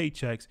cops'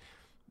 paychecks.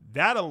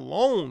 That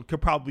alone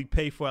could probably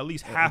pay for at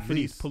least half of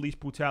these police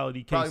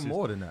brutality cases. Probably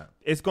more than that.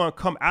 It's going to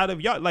come out of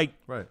y'all. Like,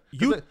 right.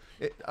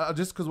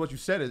 Just because what you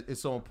said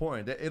is so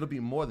important, that it'll be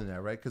more than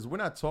that, right? Because we're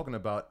not talking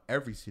about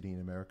every city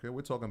in America.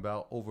 We're talking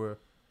about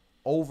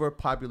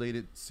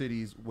overpopulated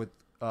cities with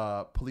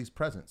police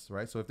presence,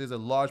 right? So if there's a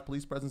large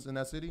police presence in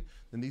that city,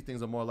 then these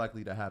things are more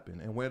likely to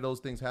happen. And where those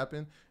things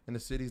happen, in the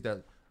cities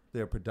that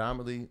they're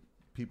predominantly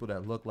people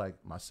that look like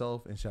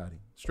myself and Shadi,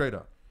 straight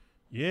up.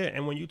 Yeah,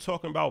 and when you're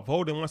talking about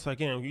voting, once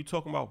again, when you're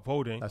talking about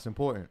voting, That's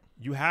important.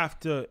 you have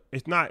to,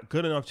 it's not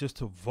good enough just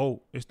to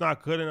vote. It's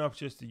not good enough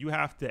just to, you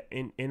have to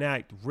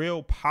enact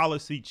real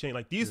policy change.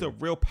 Like, these are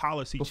real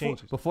policy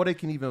changes. Before they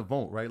can even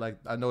vote, right? Like,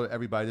 I know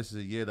everybody, this is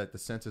a year that the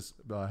census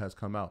has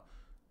come out.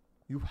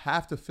 You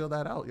have to fill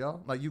that out,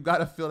 y'all. Like, you got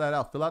to fill that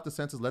out. Fill out the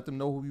census. Let them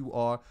know who you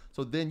are.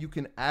 So then you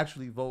can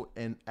actually vote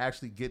and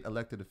actually get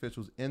elected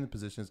officials in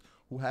positions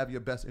who have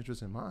your best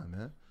interests in mind,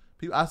 man.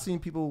 I've seen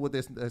people with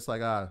this. It's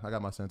like, I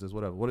got my census,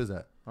 whatever. What is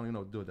that? I don't even know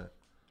what to do with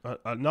that.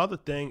 Another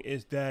thing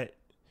is that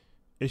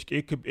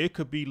it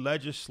could be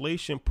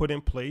legislation put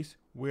in place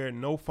where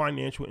no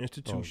financial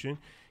institution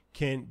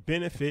can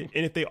benefit,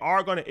 and if they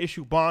are going to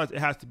issue bonds, it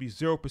has to be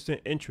 0%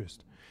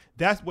 interest.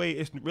 That's way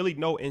it's really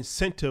no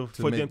incentive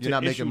for them to issue. You're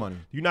not making money.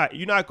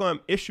 You're not going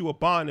to issue a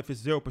bond if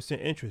it's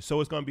 0% interest. So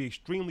it's going to be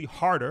extremely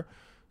harder,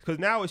 because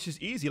now it's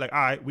just easy. Like, all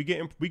right, we get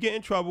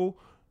in trouble.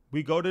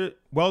 We go to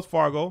Wells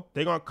Fargo.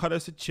 They're going to cut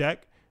us a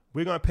check.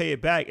 We're going to pay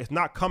it back. It's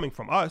not coming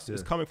from us. Yeah.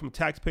 It's coming from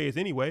taxpayers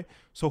anyway.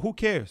 So who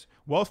cares?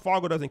 Wells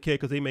Fargo doesn't care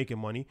because they're making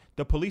money.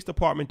 The police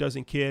department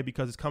doesn't care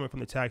because it's coming from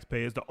the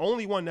taxpayers. The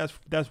only one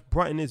that's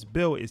fronting this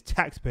bill is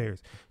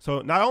taxpayers.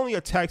 So not only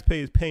are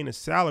taxpayers paying the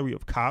salary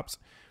of cops,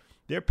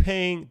 they're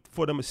paying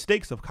for the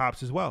mistakes of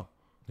cops as well.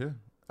 Yeah,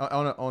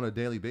 on a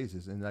daily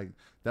basis. And, like,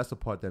 that's the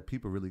part that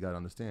people really got to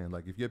understand.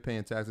 Like, if you're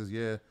paying taxes,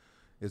 yeah,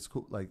 it's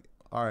cool. Like,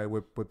 all right,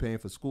 we're paying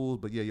for schools,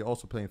 but yeah, you're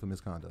also paying for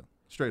misconduct.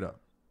 Straight up.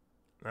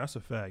 That's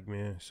a fact,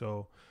 man.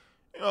 So,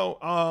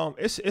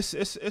 it's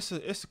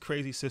a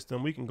crazy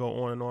system. We can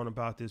go on and on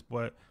about this,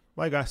 but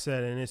like I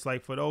said, and it's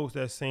like, for those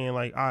that's saying,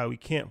 like, all right, we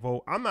can't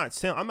vote.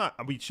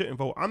 We shouldn't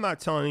vote. I'm not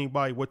telling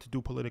anybody what to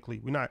do politically.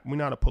 We're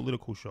not a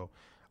political show.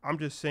 I'm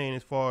just saying,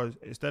 as far as,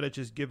 instead of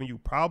just giving you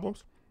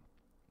problems,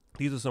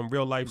 these are some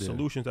real life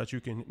solutions that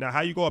you can. Now, how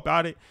you go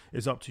about it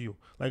is up to you.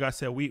 Like I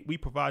said, we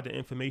provide the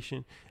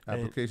information.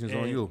 Applications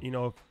on you. You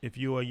know, if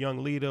you're a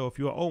young leader, or if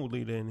you're an old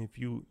leader, and if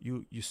you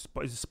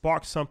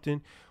spark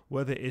something,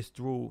 whether it's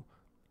through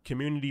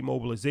community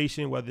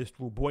mobilization, whether it's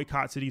through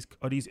boycotts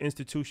of these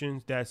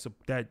institutions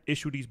that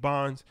issue these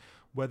bonds,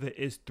 whether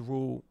it's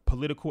through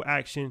political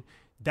action,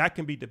 that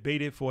can be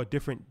debated for a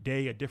different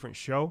day, a different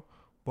show.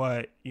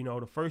 But, you know,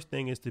 the first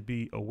thing is to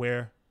be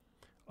aware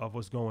of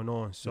what's going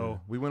on.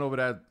 So we went over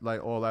that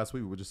like all last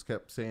week. We just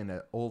kept saying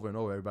that over and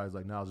over. Everybody's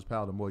like, knowledge is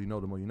power. The more you know,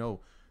 the more you know.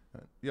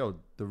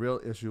 The real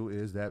issue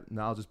is that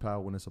knowledge is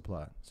power when it's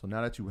applied. So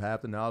now that you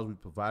have the knowledge, we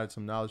provided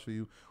some knowledge for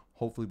you.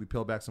 Hopefully we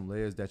peel back some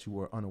layers that you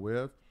were unaware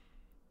of.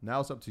 Now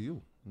it's up to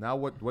you. Now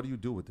what do you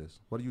do with this?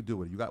 What do you do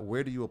with it?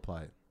 Where do you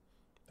apply it?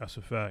 That's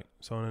a fact.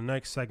 So in the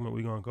next segment,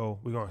 we're going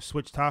to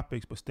switch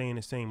topics, but stay in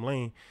the same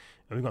lane.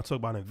 And we're going to talk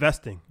about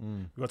investing. We're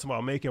going to talk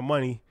about making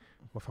money,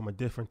 but from a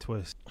different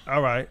twist.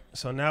 All right.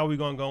 So now we're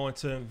going to go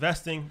into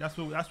investing. That's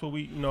what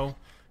we,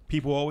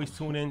 people always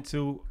tune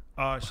into.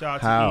 Shout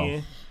out to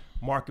Ian.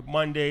 Market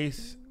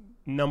Mondays,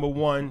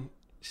 #1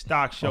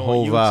 stock show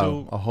on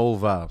YouTube. A whole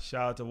vibe.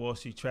 Shout out to Wall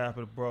Street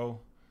Trapper,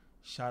 bro.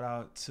 Shout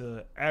out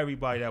to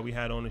everybody that we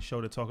had on the show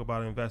to talk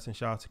about investing.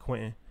 Shout out to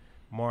Quentin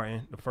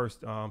Martin, the first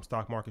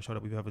stock market show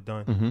that we've ever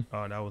done.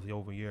 That was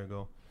over a year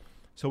ago.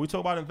 So we talk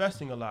about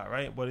investing a lot,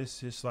 right? But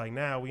it's just like,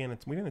 now we're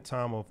in a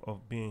time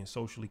of being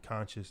socially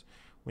conscious.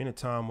 We're in a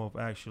time of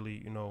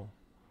actually,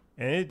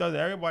 and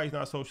everybody's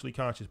not socially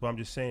conscious, but I'm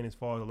just saying, as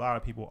far as a lot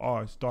of people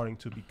are starting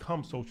to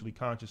become socially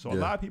conscious. So a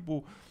lot of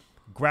people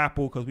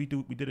grapple, because we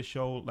did a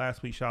show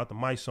last week, shout out to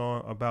my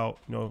song, about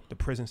the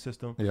prison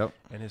system. Yep.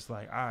 And it's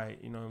like, all right,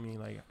 what I mean,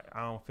 like,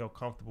 I don't feel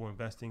comfortable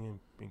investing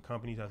in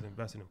companies that's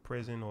invested in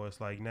prison, or it's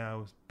like,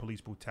 now it's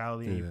police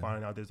brutality, and you're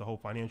finding out there's a whole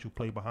financial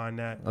play behind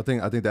that. I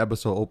think the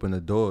episode opened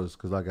the doors,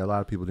 because like a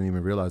lot of people didn't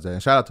even realize that.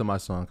 And shout out to my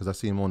son, because I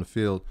see him on the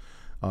field,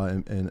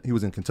 and he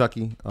was in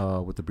Kentucky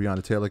with the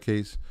Breonna Taylor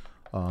case.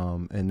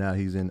 And now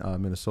he's in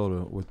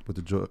Minnesota with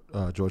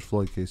the George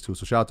Floyd case too.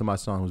 So shout out to my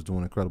son, who's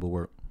doing incredible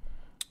work.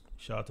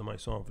 Shout out to my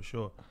son for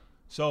sure.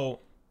 So,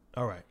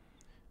 all right.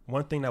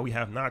 One thing that we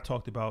have not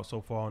talked about so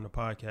far on the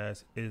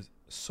podcast is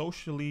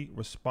socially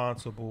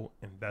responsible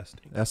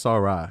investing.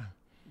 SRI.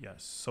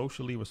 Yes,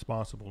 socially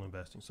responsible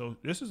investing. So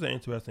this is an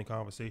interesting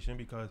conversation,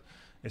 because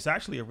it's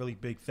actually a really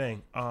big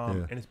thing.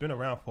 And it's been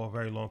around for a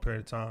very long period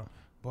of time.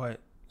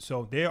 But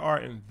so there are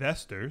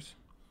investors,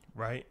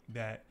 right,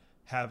 that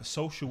have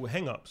social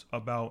hangups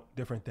about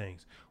different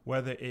things,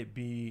 whether it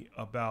be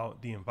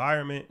about the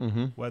environment,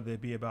 whether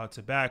it be about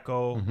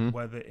tobacco,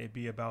 whether it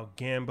be about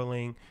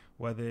gambling,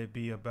 whether it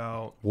be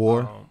about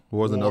war.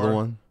 War's another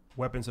one.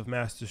 Weapons of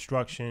mass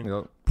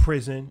destruction,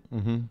 prison,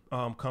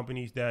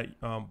 companies that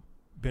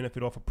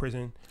benefit off of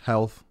prison,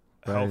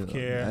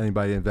 healthcare,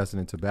 anybody invested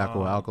in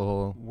tobacco,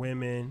 alcohol,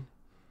 women,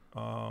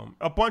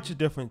 a bunch of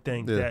different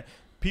things that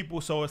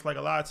people. So it's like,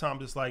 a lot of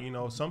times it's like,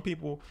 some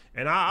people,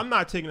 and I'm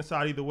not taking a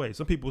side either way.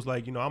 Some people's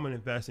like, I'm gonna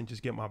invest and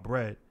just get my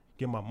bread,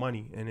 get my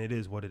money, and it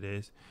is what it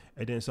is.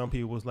 And then some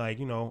people was like,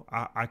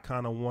 I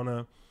kind of want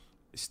to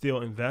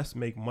still invest,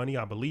 make money.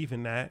 I believe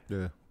in that,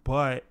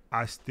 but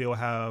I still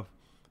have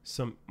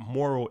some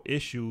moral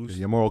issues.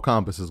 Your moral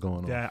compass is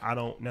going on. That I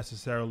don't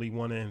necessarily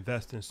want to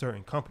invest in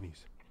certain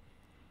companies.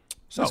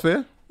 So, that's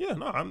fair. Yeah,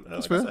 no,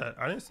 that's fair.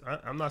 I said,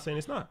 I'm not saying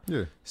it's not.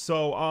 Yeah.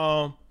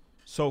 So,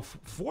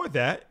 for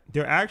that,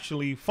 there are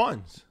actually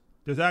funds.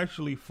 There's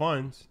actually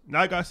funds.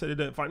 Like I said,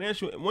 the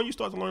financial. When you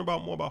start to learn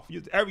more about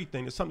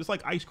everything, there's something. It's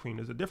like ice cream.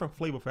 There's a different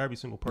flavor for every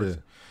single person.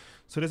 Yeah.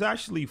 So there's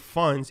actually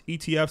funds,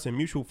 ETFs, and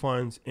mutual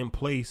funds in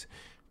place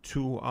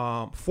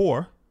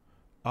for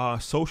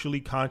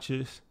socially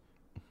conscious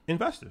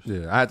investors.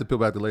 Yeah, I had to peel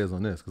back the layers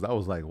on this because I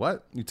was like,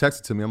 "What?" You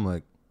texted to me. I'm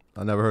like,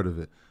 "I never heard of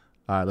it."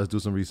 All right, let's do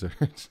some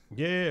research.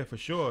 Yeah, for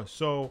sure.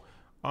 So,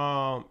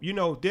 there's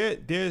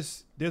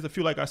a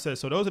few, like I said.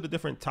 So those are the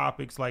different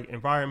topics like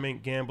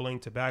environment, gambling,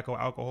 tobacco,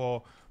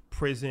 alcohol,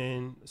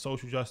 prison,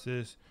 social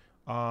justice,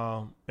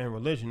 and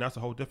religion. That's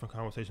a whole different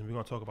conversation. We're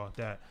gonna talk about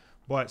that.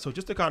 But so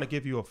just to kind of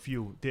give you a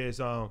few, there's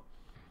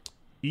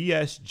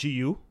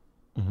ESGU.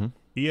 Mm-hmm.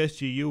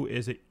 ESGU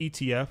is an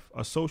ETF,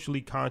 a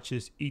socially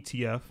conscious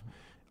ETF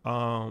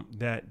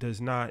that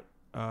does not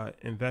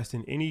invest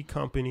in any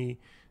company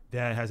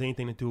that has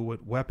anything to do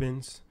with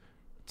weapons,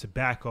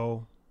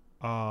 tobacco,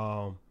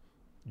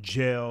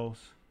 jails,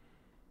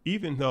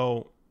 even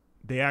though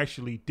they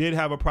actually did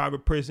have a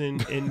private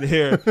prison in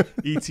their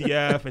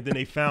ETF, and then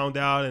they found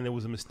out and it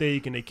was a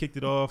mistake and they kicked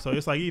it off. So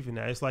it's like even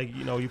that. It's like,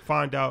 you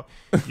find out,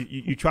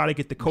 you try to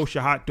get the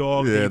kosher hot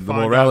dog. Yeah, the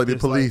morality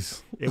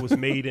police. Like, it was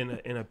made in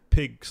a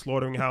pig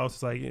slaughtering house.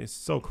 It's like, it's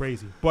so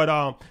crazy. But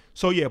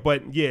that's an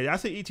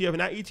ETF, and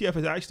that ETF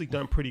has actually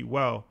done pretty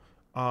well.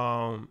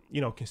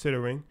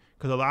 Considering,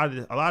 because a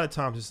lot of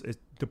times it's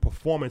the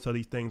performance of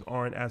these things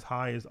aren't as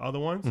high as other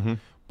ones. Mm-hmm.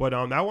 But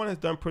that one has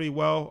done pretty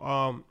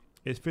well.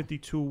 Its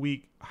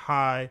 52-week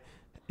high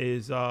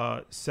is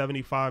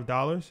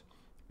 $75,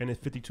 and its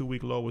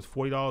 52-week low was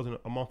 $40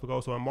 a month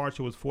ago. So in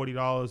March it was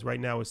 $40. Right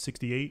now it's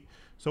 $68.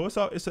 So it's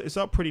up. It's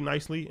up pretty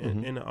nicely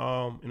in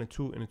a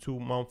 2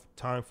 month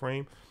time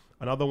frame.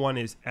 Another one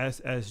is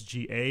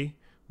SSGA,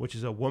 which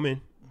is a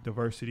woman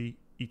diversity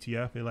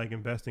ETF. They like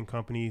invest in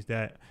companies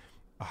that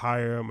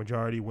hire a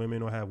majority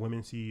women or have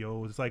women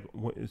CEOs.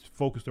 It's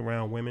focused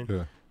around women.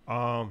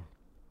 Yeah.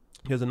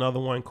 There's another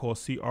one called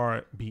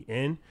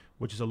CRBN,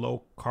 which is a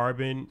low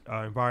carbon,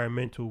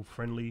 environmental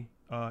friendly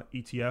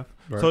ETF.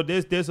 Right. So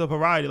there's a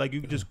variety. Like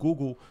you can just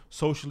Google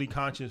socially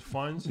conscious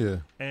funds,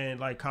 and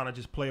like kind of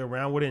just play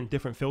around with it in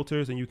different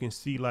filters, and you can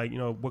see like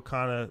what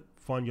kind of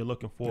fund you're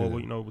looking for.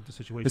 With the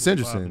situation. It's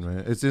interesting, man.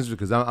 It's interesting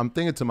because I'm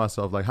thinking to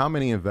myself like, how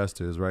many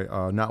investors, right,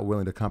 are not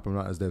willing to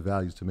compromise their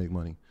values to make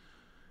money?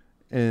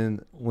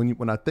 And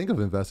when I think of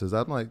investors,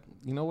 I'm like,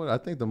 you know what? I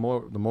think the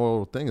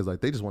moral thing is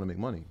like they just want to make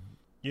money.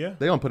 Yeah,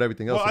 they don't put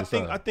everything else. I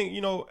think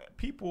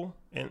people,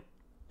 and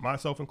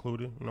myself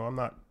included. I'm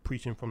not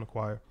preaching from the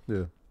choir.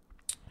 Yeah,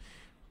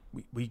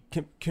 we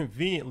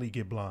conveniently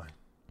get blind.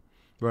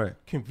 Right.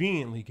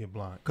 Conveniently get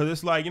blind because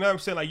it's like, what I'm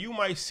saying. Like you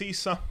might see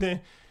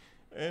something,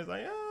 and it's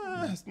like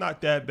it's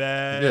not that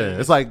bad. Yeah,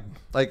 it's like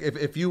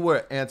if you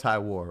were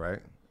anti-war,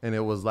 right, and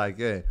it was like,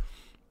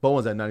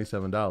 Boeing's at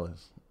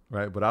 $97.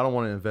 Right, but I don't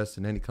want to invest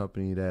in any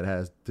company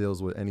that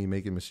deals with any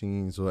making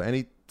machines or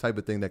any type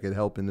of thing that could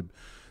help in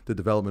the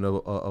development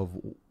of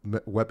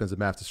weapons of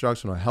mass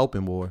destruction or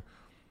helping war.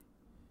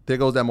 There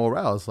goes that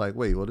morale. It's like,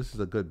 wait, well, this is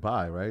a good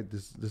buy, right?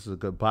 This is a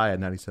good buy at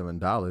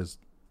 $97.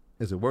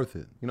 Is it worth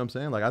it? You know what I'm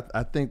saying? Like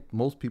I think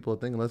most people are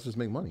thinking, let's just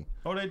make money.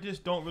 Oh, they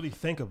just don't really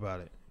think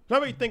about it. They're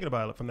not really thinking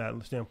about it from that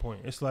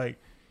standpoint. It's like,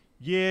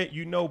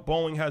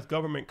 Boeing has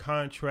government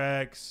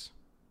contracts.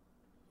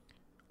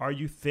 Are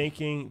you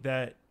thinking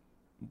that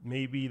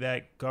maybe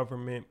that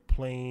government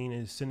plane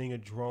is sending a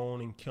drone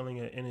and killing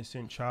an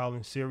innocent child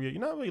in Syria? You're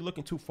not really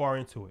looking too far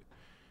into it.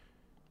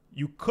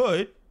 You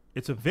could.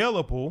 It's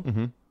available.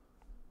 Mm-hmm.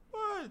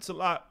 But it's a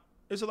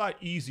lot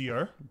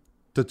easier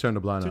to turn the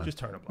blind eye. To just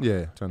turn the blind eye.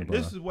 Yeah, turn the blind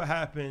eye. This is what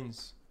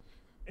happens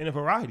in a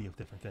variety of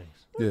different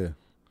things. Yeah.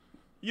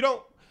 You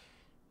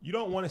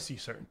don't want to see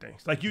certain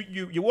things. Like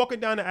you're walking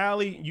down the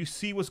alley, you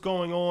see what's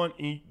going on,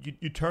 and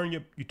you turn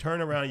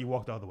around and you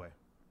walk the other way.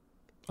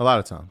 A lot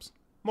of times.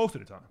 Most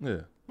of the time.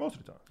 Yeah. Most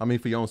of the time. I mean,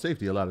 for your own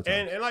safety, a lot of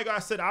times. And like I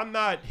said, I'm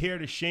not here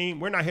to shame.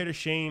 We're not here to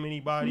shame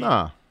anybody.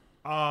 Nah.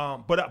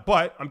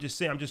 But I'm just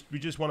saying, we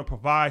just want to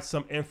provide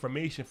some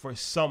information for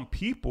some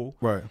people,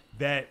 right,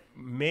 that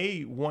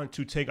may want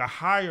to take a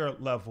higher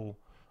level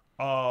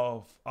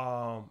of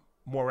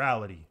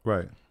morality,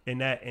 right, in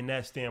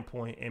that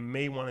standpoint, and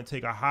may want to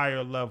take a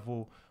higher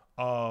level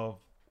of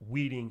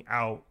weeding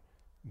out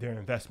their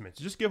investments.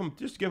 Just give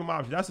them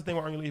options. That's the thing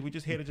with Earning Leads. We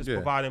just here to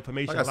provide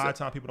information. Like a lot of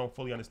times people don't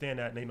fully understand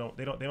that, and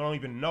they don't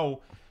even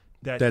know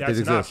that that's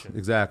an option.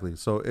 Exactly.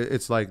 So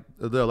it's like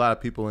there are a lot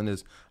of people in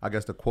this, I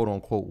guess, the quote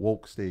unquote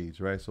woke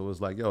stage, right? So it's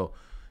like,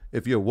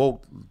 if you're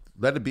woke,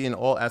 let it be in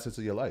all aspects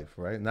of your life,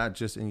 right? Not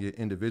just in your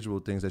individual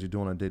things that you're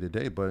doing on a day to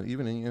day, but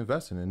even in your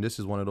investing. And this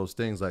is one of those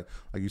things, like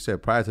you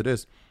said, prior to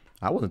this,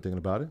 I wasn't thinking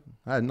about it.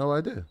 I had no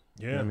idea.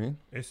 Yeah. You know what I mean?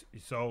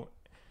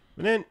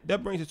 But then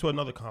that brings us to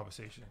another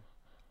conversation.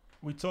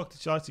 We talked to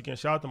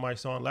shout out to my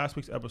son. Last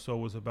week's episode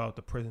was about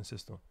the prison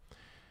system.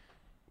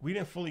 we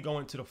didn't fully go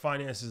into the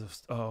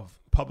finances of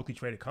publicly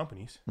traded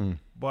companies,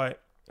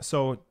 but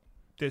so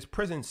there's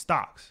prison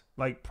stocks,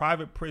 like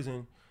private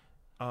prison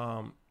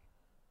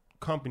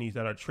companies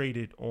that are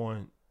traded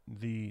on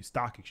the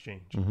stock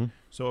exchange.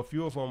 So a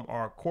few of them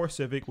are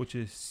CoreCivic, which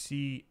is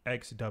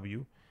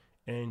CXW,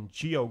 and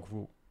Geo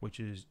Group, which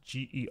is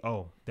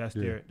GEO. That's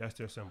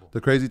their symbol.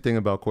 The crazy thing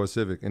about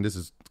CoreCivic, and this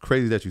is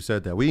crazy that you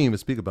said that. We didn't even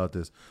speak about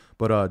this,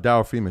 but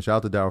Darryl Freeman. Shout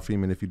out to Darryl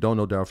Freeman. If you don't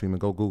know Darryl Freeman,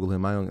 go Google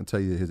him. I don't tell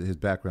you his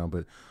background,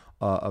 but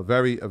a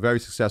very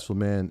successful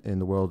man in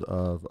the world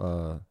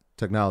of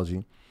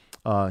technology.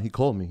 He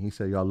called me. He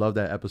said, "Yo, I love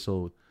that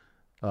episode.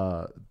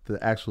 The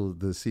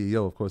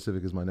CEO of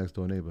CoreCivic is my next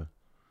door neighbor."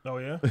 Oh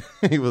yeah.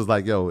 He was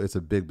like, "Yo, it's a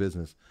big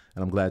business,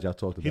 and I'm glad y'all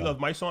talked about it." He loved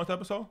Mike Son's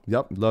episode?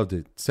 Yep, loved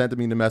it. Sent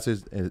me the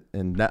message,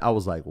 and that, I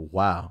was like,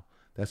 wow,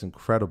 that's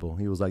incredible.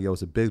 He was like, yo,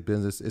 it's a big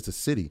business. It's a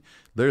city.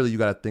 Literally, you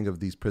got to think of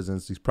these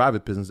prisons, these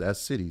private prisons, as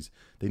cities.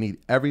 They need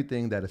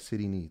everything that a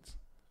city needs.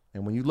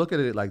 And when you look at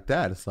it like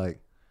that, it's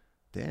like,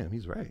 damn,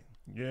 he's right.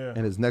 Yeah.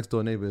 And his next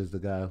door neighbor is the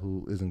guy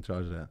who is in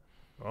charge of that.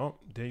 Well,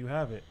 there you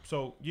have it.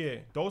 So, yeah,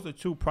 those are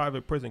two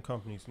private prison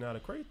companies. Now, the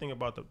crazy thing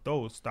about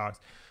those stocks,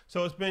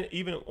 so it's been,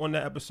 even on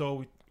that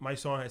episode, Mike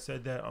Son had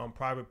said that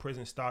private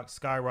prison stocks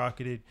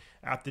skyrocketed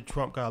after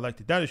Trump got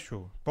elected. That is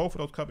true. Both of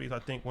those companies, I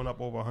think, went up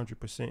over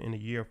 100% in the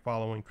year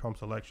following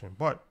Trump's election.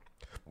 But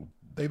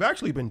they've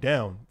actually been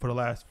down for the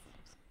last,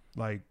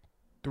 3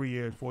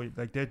 years, 4 years.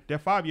 Like, their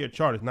 5-year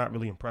chart is not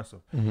really impressive,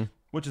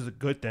 which is a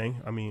good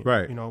thing. I mean,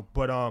 right.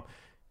 But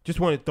just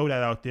want to throw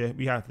that out there.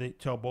 We have to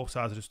tell both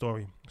sides of the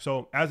story.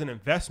 So as an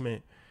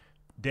investment,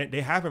 they're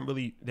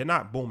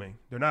not booming.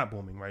 They're not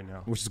booming right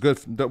now. Which is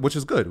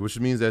good. Which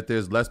means that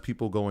there's less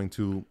people going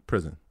to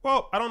prison.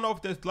 Well, I don't know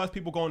if there's less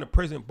people going to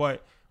prison,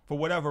 but for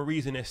whatever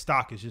reason, their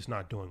stock is just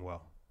not doing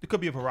well. There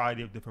could be a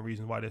variety of different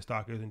reasons why their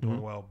stock isn't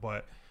doing well,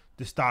 but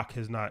the stock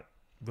has not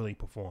really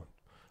performed.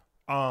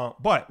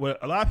 But what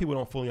a lot of people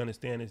don't fully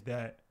understand is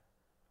that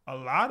a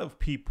lot of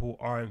people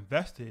are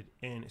invested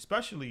in,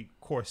 especially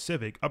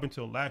CoreCivic, up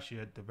until last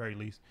year at the very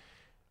least,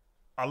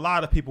 a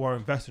lot of people are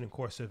invested in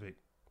CoreCivic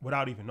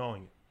without even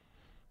knowing it,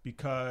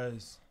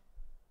 because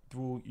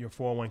through your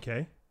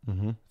 401k,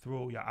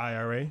 through your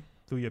IRA,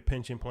 through your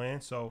pension plan.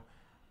 So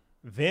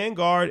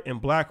Vanguard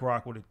and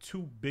BlackRock were the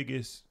two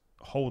biggest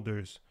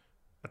holders,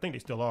 I think they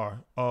still are,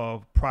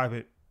 of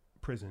private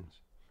prisons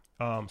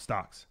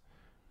stocks.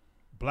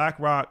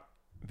 BlackRock,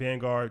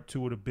 Vanguard,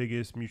 two of the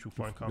biggest mutual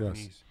fund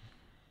companies. Yes.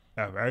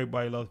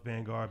 Everybody loves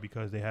Vanguard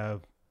because they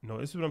have,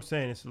 this is what I'm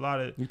saying. It's a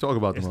lot of, you talk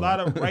about it's a lot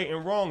of right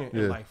and wrong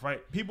in life,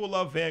 right? People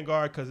love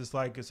Vanguard because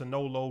it's a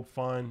no load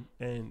fund,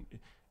 and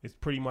it's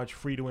pretty much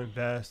free to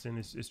invest, and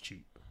it's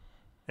cheap.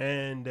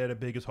 And they're the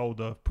biggest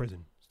holder of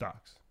prison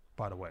stocks,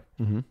 by the way.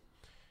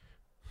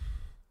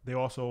 They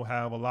also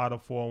have a lot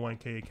of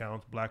 401k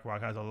accounts.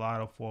 BlackRock has a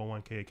lot of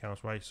 401k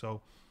accounts, right?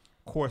 So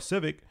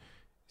CoreCivic,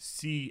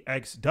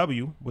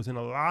 CXW, was in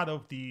a lot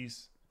of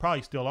these,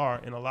 probably still are,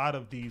 in a lot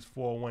of these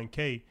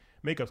 401k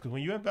makeups. Because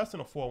when you invest in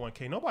a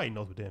 401k, nobody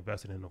knows what they're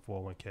investing in a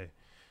 401k.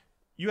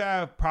 You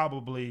have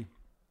probably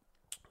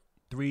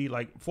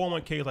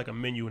 401k is like a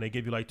menu, and they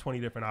give you 20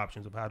 different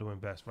options of how to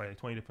invest, right?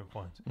 20 different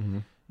funds.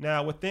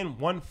 Now, within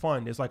one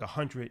fund, there's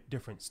 100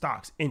 different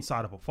stocks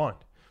inside of a fund.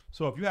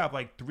 So if you have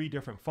 3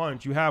 different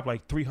funds, you have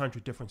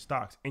 300 different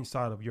stocks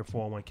inside of your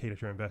 401k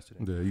that you're invested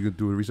in. Yeah, you could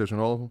do research on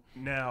all of them?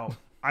 Now,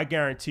 I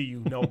guarantee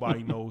you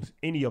nobody knows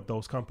any of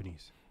those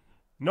companies.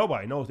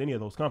 Nobody knows any of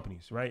those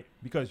companies, right?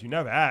 Because you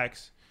never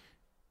ask.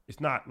 It's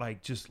not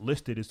just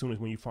listed as soon as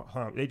when you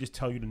find. They just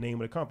tell you the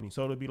name of the company.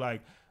 So it'll be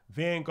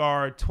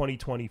Vanguard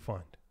 2020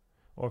 Fund,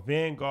 or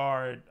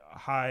Vanguard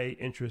High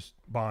Interest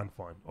Bond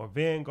Fund, or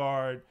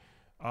Vanguard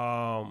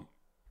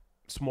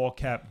Small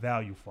Cap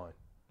Value Fund,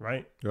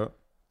 right? Yeah.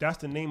 That's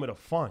the name of the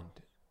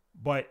fund.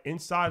 But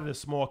inside of the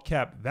Small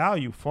Cap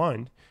Value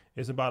Fund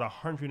is about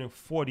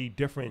 140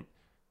 different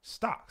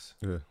stocks.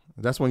 Yeah.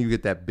 That's when you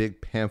get that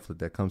big pamphlet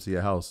that comes to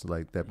your house,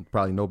 that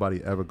probably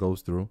nobody ever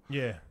goes through.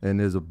 Yeah. And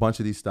there's a bunch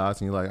of these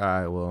stocks, and you're like, all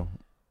right, well,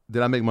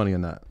 did I make money or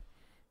not?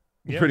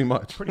 Yeah, pretty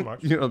much. Pretty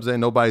much. You know what I'm saying?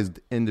 Nobody's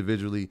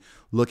individually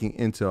looking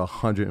into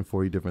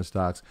 140 different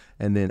stocks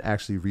and then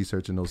actually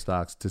researching those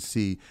stocks to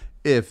see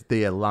if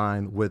they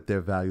align with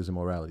their values and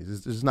moralities.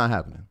 It's just not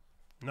happening.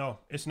 No,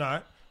 it's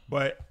not.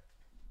 But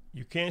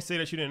you can't say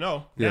that you didn't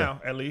know now,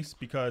 at least,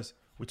 because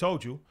we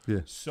told you.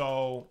 Yeah.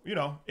 So,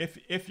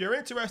 if you're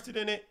interested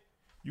in it,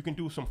 you can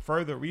do some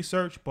further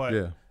research. But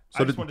so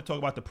I just wanted to talk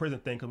about the prison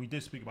thing because we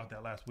did speak about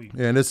that last week.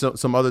 Yeah, and there's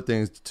some other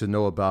things to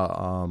know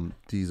about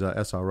these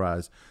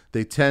SRIs.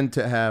 They tend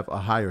to have a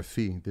higher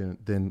fee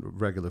than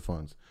regular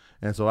funds.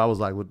 And so I was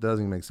like, well, it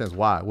doesn't even make sense.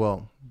 Why?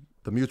 Well,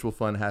 the mutual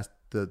fund has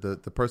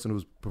the person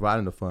who's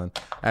providing the fund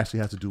actually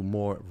has to do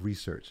more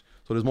research.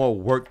 So there's more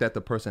work that the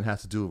person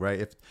has to do, right?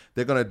 If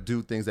they're going to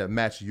do things that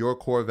match your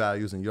core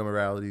values and your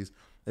moralities,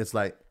 it's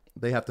like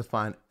they have to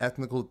find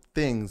ethical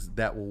things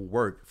that will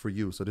work for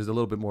you. So there's a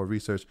little bit more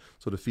research.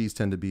 So the fees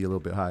tend to be a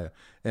little bit higher.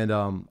 And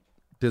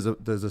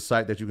there's a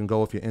site that you can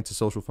go if you're into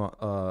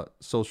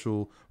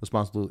social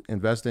responsible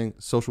investing.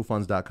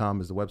 Socialfunds.com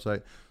is the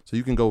website, so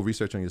you can go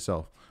research on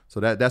yourself. So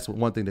that's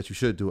one thing that you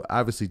should do.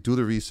 Obviously, do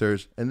the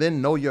research and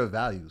then know your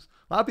values.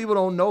 A lot of people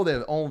don't know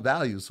their own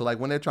values. So like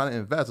when they're trying to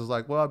invest, it's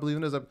like, well, I believe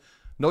in this.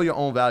 Know your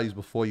own values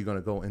before you're going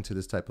to go into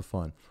this type of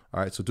fund.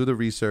 All right, so do the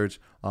research.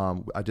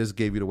 I just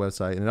gave you the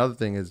website. And another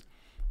thing is,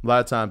 a lot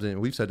of times, and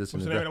we've said this.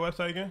 What's the name of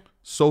the website again?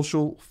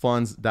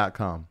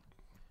 Socialfunds.com.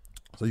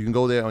 So you can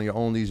go there on your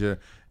own leisure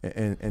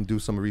and do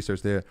some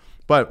research there.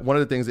 But one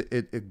of the things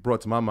it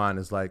brought to my mind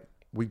is like,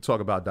 we talk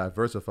about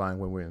diversifying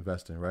when we're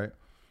investing, right?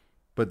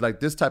 But like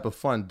this type of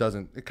fund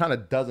doesn't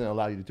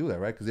allow you to do that,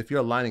 right? Because if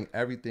you're aligning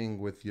everything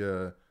with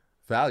your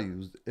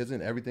values,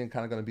 isn't everything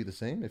kind of going to be the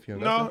same if you're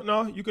investing?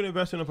 No, you can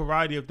invest in a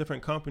variety of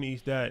different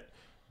companies that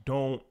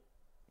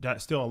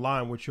still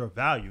align with your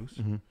values.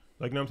 Mm-hmm.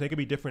 Like, you know what I'm saying? It could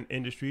be different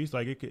industries.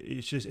 Like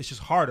it's just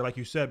harder, like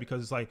you said,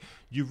 because it's like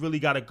you really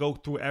got to go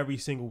through every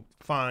single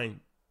fine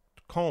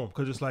comb,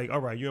 because it's like, all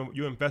right,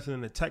 you're investing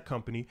in a tech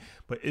company,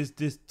 but is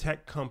this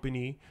tech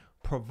company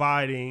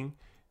providing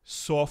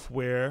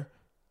software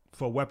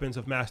for weapons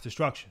of mass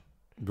destruction?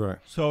 Right.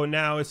 So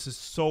now it's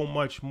just so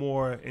much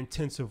more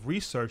intensive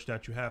research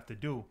that you have to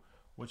do,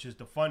 which is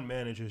the fund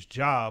manager's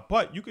job.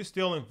 But you can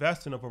still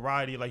invest in a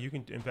variety. Like you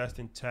can invest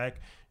in tech,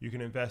 you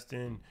can invest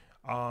in,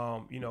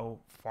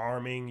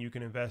 farming, you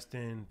can invest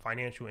in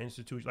financial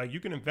institutions. Like you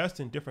can invest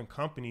in different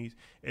companies.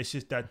 It's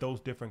just that those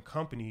different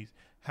companies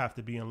have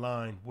to be in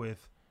line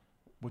with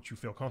what you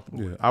feel comfortable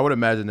with. I would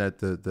imagine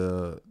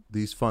that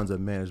these funds are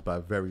managed by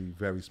very,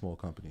 very small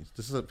companies.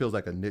 Feels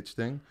like a niche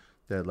thing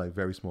that like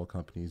very small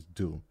companies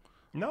do.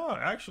 No,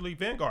 actually,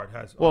 Vanguard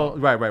has. Well,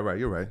 right.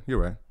 You're right.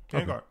 Vanguard.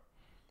 Okay.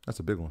 That's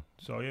a big one.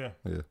 So yeah.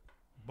 Yeah.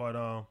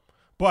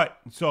 But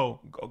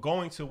so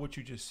going to what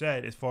you just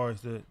said as far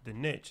as the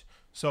niche.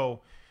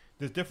 So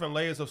there's different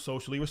layers of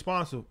socially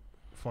responsive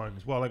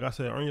funds. Well, like I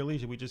said, Earn Your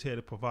Leisure, we just here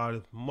to provide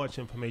as much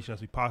information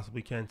as we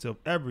possibly can to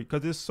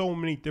because there's so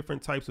many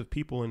different types of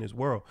people in this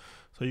world.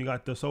 So you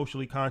got the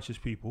socially conscious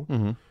people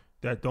mm-hmm.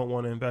 that don't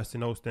want to invest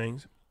in those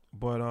things.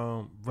 But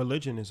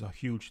religion is a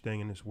huge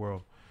thing in this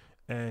world.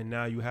 And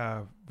now you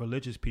have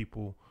religious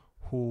people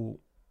who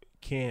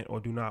can't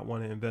or do not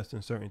want to invest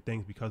in certain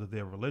things because of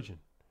their religion.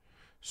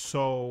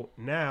 So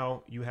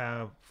now you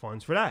have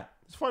funds for that.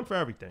 It's fun for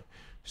everything.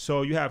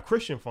 So you have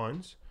Christian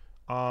funds,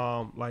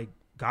 like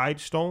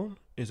Guidestone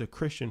is a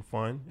Christian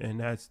fund, and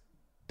that's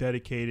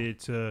dedicated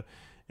to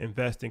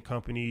invest in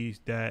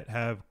companies that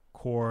have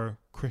core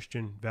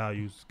Christian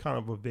values. Kind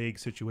of a vague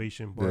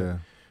situation, but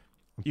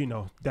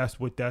that's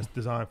what that's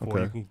designed for.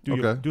 Okay. You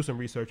can do some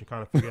research and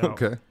kind of figure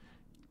out. Okay.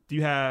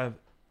 You have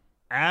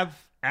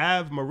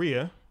Ave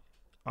Maria,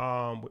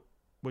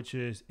 which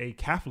is a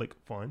Catholic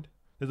fund.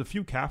 There's a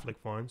few Catholic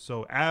funds.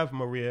 So Ave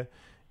Maria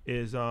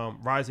is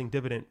Rising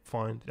Dividend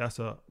Fund. That's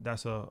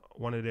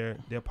one of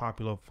their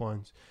popular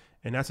funds,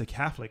 and that's a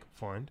Catholic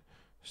fund.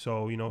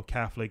 So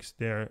Catholics,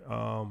 they're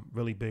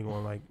really big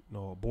on like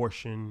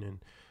abortion and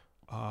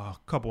a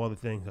couple other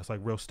things. That's like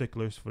real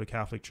sticklers for the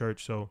Catholic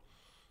Church. So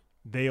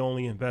they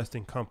only invest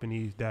in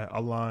companies that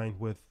align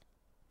with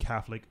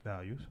Catholic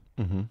values.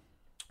 Mm-hmm.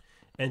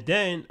 And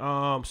then,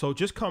 so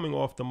just coming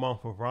off the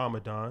month of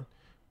Ramadan,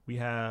 we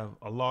have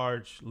a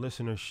large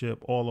listenership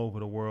all over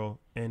the world,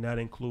 and that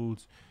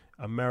includes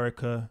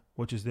America,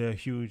 which is their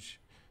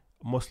huge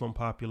Muslim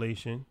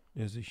population.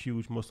 There's a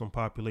huge Muslim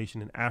population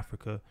in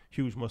Africa,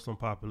 huge Muslim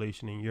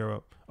population in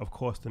Europe, of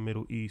course, the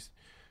Middle East.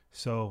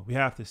 So we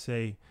have to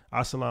say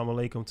assalamu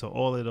alaikum to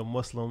all of the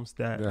Muslims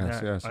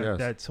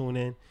that tune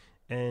in.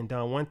 And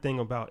one thing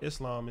about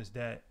Islam is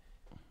that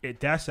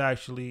that's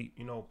actually,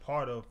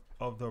 part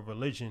of the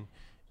religion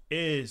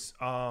is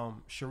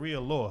Sharia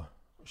law.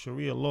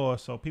 Sharia law.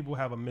 So people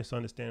have a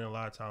misunderstanding a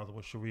lot of times of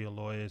what Sharia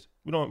law is.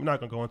 We're not going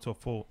to go into a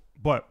full,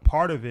 but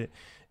part of it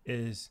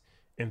is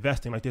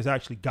investing. Like there's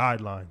actually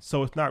guidelines.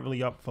 So it's not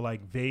really up for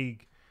like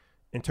vague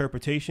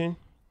interpretation.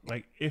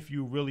 Like if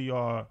you really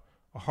are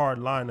a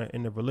hardliner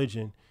in the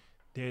religion,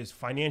 there's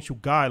financial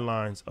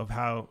guidelines of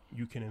how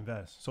you can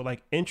invest. So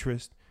like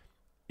interest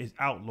is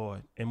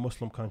outlawed in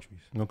Muslim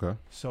countries. Okay.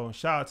 So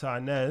shout out to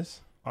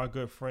Inez, our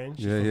good friend.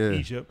 She's from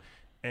Egypt.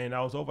 And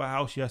I was over her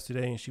house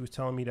yesterday, and she was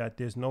telling me that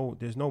there's no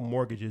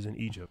mortgages in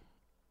Egypt.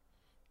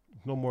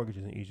 No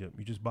mortgages in Egypt.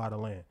 You just buy the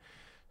land.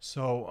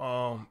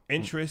 So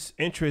interest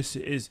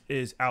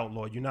is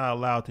outlawed. You're not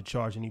allowed to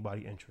charge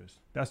anybody interest.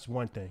 That's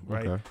one thing,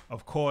 right? Okay.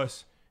 Of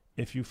course,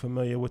 if you're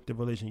familiar with the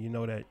religion, you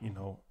know that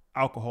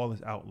alcohol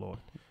is outlawed.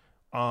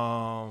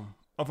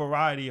 A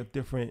variety of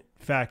different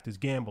factors.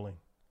 Gambling.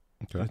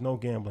 Okay. There's no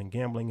gambling.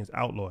 Gambling is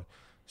outlawed.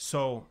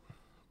 So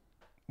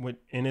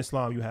in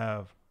Islam, you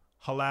have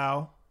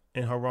halal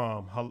and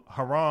haram.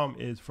 Haram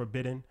is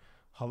forbidden.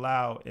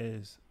 Halal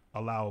is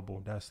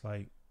allowable. That's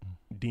like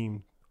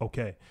deemed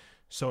okay.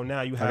 So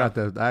now you have. I got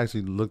that. I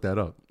actually looked that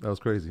up. That was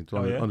crazy.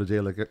 On the Jay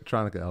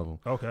Electronica album.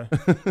 Okay.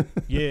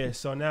 Yeah.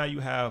 So now you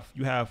have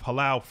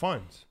halal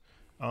funds.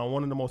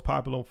 One of the most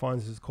popular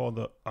funds is called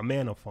the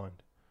Amana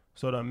Fund.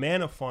 So the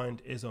Amana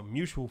Fund is a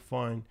mutual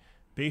fund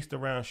based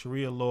around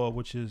Sharia law,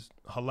 which is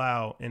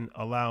halal and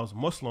allows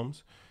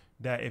Muslims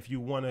that if you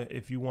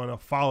wanna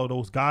follow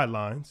those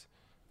guidelines,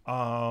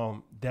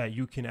 that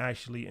you can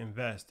actually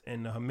invest.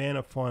 And the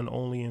Hamana Fund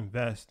only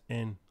invests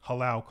in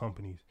halal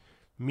companies,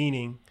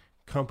 meaning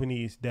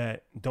companies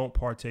that don't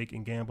partake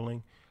in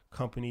gambling,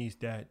 companies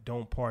that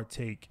don't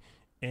partake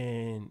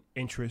in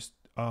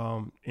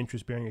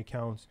interest-bearing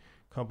accounts,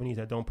 companies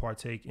that don't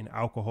partake in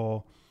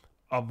alcohol,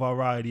 a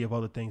variety of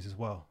other things as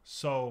well.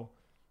 So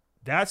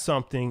that's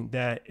something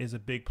that is a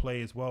big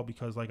play as well,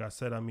 because like I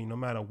said, I mean, no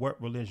matter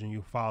what religion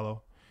you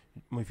follow,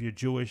 if you're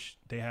Jewish,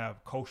 they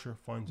have kosher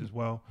funds as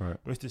well. Right.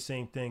 But it's the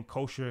same thing.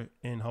 Kosher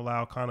and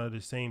halal kind of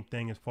the same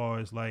thing as far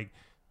as like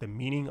the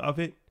meaning of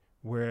it,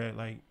 where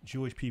like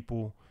Jewish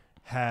people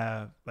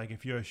have, like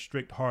if you're a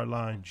strict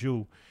hardline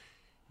Jew,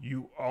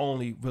 you are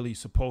only really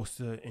supposed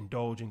to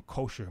indulge in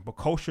kosher. But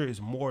kosher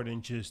is more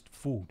than just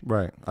food.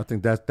 Right. I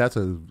think that's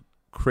a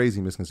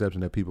crazy misconception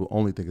that people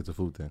only think it's a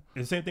food thing.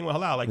 It's the same thing with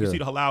halal. Like you see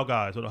the halal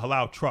guys or the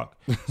halal truck.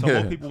 So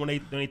most people when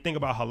they think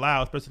about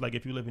halal, especially like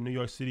if you live in New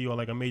York City or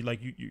like a major, like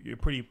you're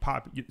pretty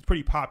it's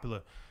pretty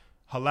popular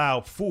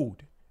halal food,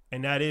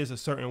 and that is a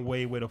certain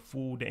way where the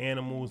food, the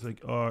animals like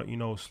are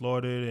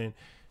slaughtered, and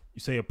you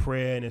say a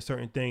prayer and there's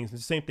certain things.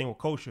 It's the same thing with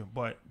kosher,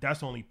 but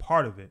that's only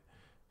part of it.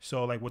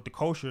 So like with the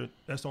kosher,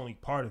 that's only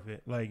part of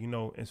it. Like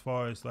as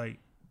far as like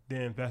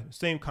the investment,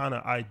 same kind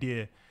of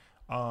idea.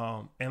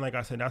 And like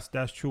I said,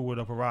 that's true with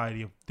a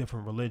variety of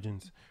different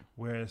religions,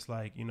 where it's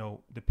like,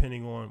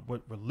 depending on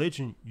what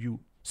religion you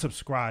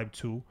subscribe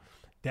to,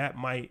 that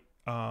might,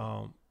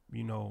 have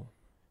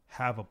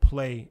a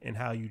play in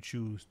how you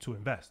choose to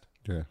invest.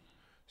 Yeah.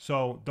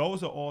 So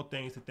those are all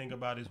things to think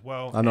about as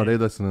well. I know they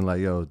listening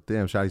like, yo,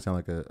 damn, Shadi sound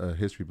like a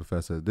history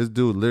professor. This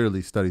dude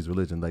literally studies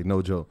religion, like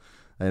no joke.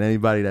 And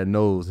anybody that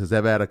knows, has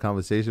ever had a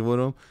conversation with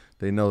him,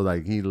 they know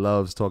like he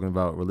loves talking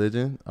about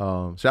religion.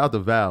 Shout out to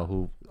Val,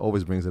 who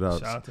always brings it up.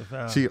 Shout out to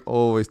Val. She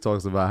always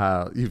talks about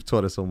how you've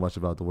taught us so much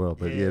about the world.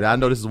 But yeah I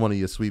know this is one of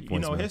your sweet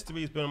points.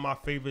 History has been my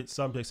favorite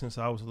subject since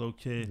I was a little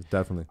kid.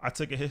 Definitely. I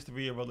took a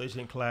history of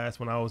religion class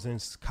when I was in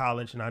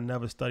college, and I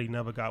never studied,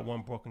 never got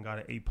one book and got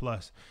an A+,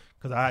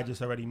 because I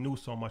just already knew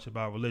so much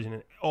about religion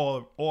and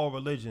all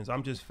religions.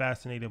 I'm just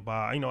fascinated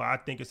by, I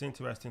think it's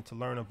interesting to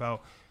learn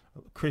about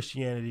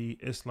Christianity,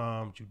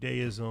 Islam,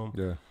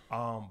 Judaism,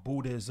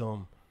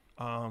 Buddhism,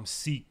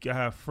 Sikh. I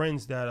have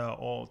friends that are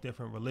all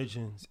different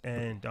religions,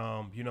 and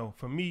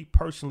for me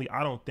personally,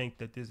 I don't think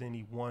that there's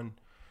any one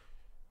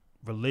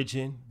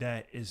religion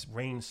that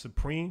reigns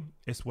supreme.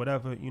 It's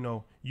whatever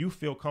you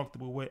feel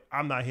comfortable with.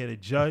 I'm not here to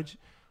judge,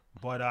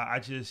 but I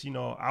just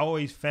I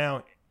always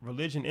found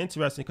religion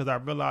interesting because I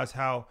realized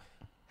how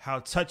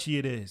touchy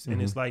it is.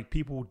 And it's like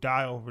people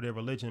die over their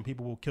religion.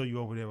 People will kill you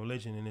over their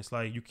religion. And it's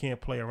like you can't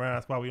play around.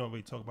 That's why we don't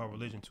really talk about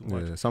religion too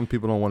much. Yeah, some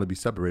people don't want to be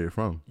separated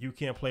from. You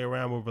can't play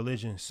around with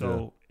religion.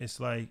 So it's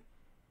like,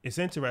 it's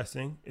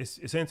interesting.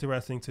 It's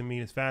interesting to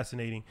me. It's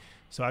fascinating.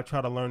 So I try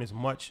to learn as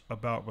much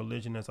about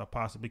religion as I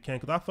possibly can.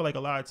 Because I feel like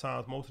a lot of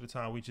times, most of the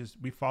time,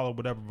 we follow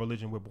whatever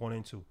religion we're born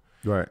into.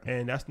 Right.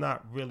 And that's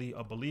not really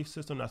a belief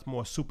system. That's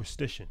more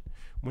superstition.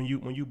 When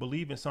you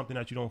believe in something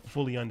that you don't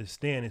fully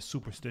understand, it's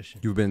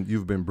superstition.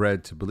 You've been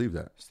bred to believe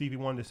that. Stevie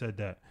Wonder said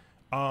that.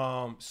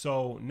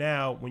 So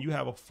now when you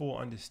have a full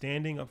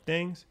understanding of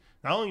things,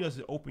 not only does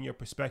it open your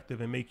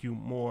perspective and make you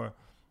more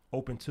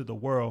open to the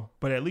world,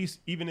 but at least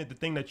even if the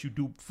thing that you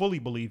do fully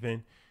believe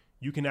in,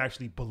 you can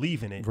actually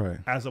believe in it, right,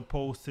 as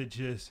opposed to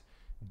just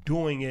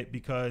doing it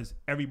because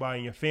everybody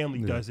in your family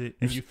does it,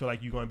 and you feel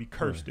like you're going to be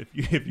cursed if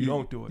you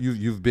don't do it.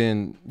 You've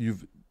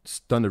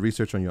done the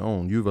research on your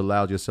own. You've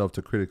allowed yourself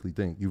to critically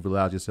think. You've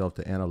allowed yourself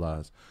to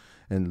analyze,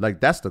 and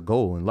like that's the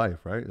goal in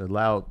life, right?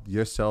 Allow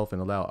yourself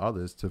and allow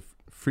others to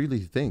freely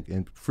think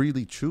and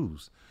freely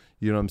choose.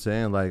 You know what I'm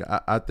saying? Like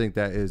I think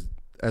that is,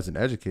 as an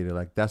educator,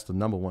 like that's the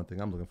number one thing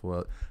I'm looking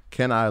for.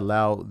 Can I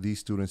allow these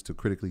students to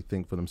critically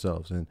think for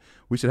themselves? And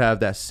we should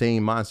have that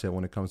same mindset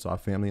when it comes to our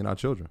family and our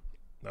children.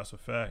 That's a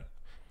fact.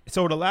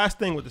 So the last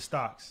thing with the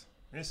stocks,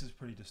 this is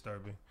pretty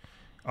disturbing,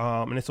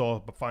 and it's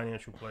all a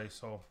financial play.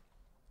 So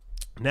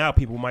now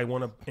people might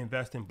want to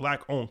invest in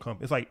black-owned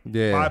companies. It's like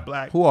buy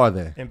black. Who are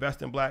they?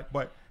 Invest in black.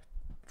 But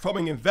from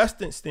an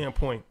investing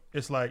standpoint,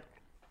 it's like,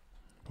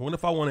 what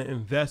if I want to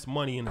invest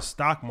money in the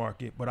stock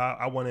market, but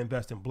I want to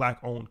invest in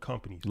black-owned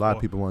companies? A lot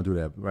of people want to do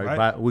that,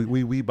 right?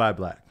 We buy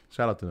black.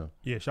 Shout out to them.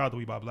 Yeah, shout out to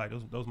We Buy Black.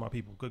 Those are my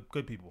people.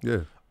 Good people.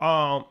 Yeah.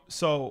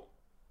 So,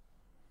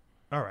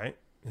 all right,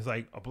 it's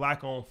like a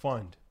black-owned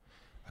fund.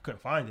 I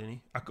couldn't find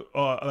any. I could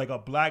like a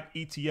black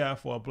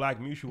ETF or a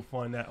black mutual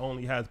fund that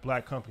only has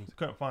black companies. I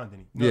couldn't find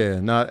any. No. Yeah,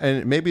 no,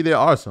 and maybe there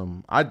are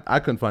some. I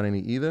couldn't find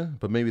any either,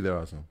 but maybe there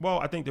are some. Well,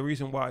 I think the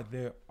reason why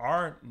there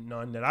are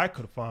none that I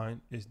could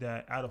find is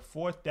that out of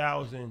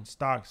 4,000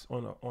 stocks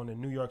on the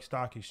New York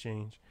Stock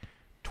Exchange,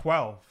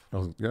 12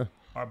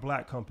 are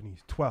black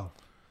companies. 12.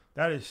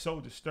 That is so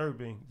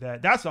disturbing.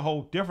 That's a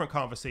whole different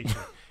conversation.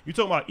 You're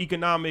talking about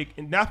economic,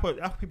 and that's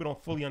what people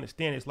don't fully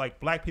understand. It's like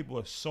black people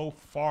are so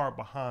far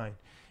behind.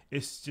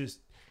 It's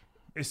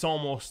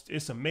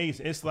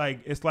amazing. It's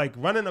like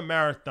running a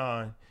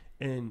marathon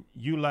and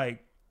you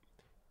like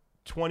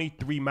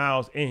 23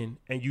 miles in,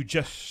 and you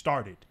just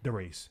started the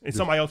race, and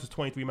somebody else is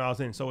 23 miles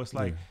in. So it's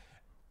like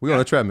we on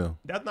a treadmill.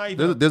 That's not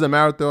even. There's a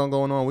marathon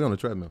going on. We on a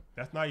treadmill.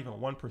 That's not even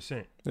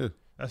 1%. Yeah,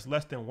 that's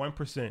less than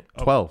 1%.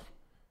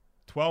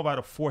 12 out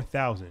of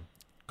 4,000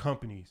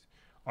 companies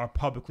are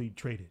publicly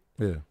traded.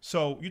 Yeah.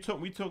 So we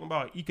talking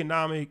about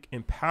economic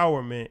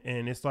empowerment,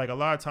 and it's like a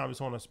lot of times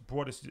it's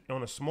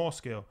on a small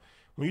scale.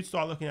 When you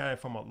start looking at it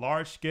from a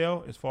large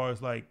scale, as far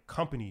as like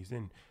companies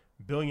and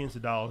billions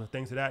of dollars and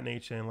things of that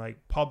nature, and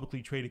like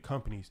publicly traded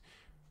companies,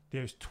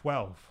 there's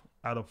 12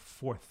 out of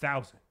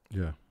 4,000.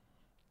 Yeah.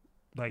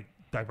 Like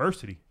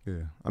diversity.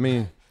 Yeah. I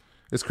mean,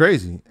 it's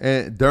crazy.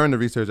 And during the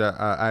research,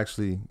 I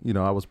actually,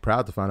 I was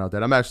proud to find out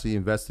that I'm actually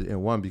invested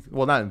in one.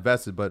 Well, not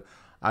invested, but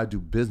I do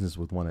business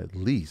with one at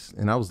least.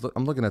 And I'm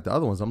looking at the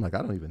other ones. I'm like,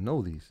 I don't even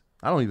know these.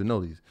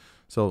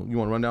 So you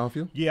want to run down a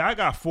few? Yeah, I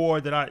got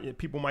 4 that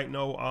people might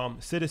know.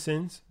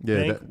 Citizens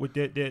Bank with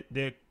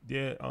their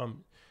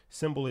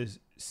symbol is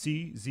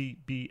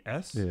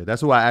CZBS. Yeah,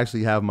 that's who I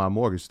actually have my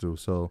mortgage through.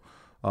 So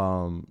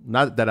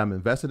not that I'm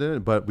invested in it,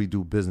 but we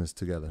do business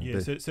together. Yeah,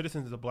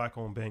 Citizens is a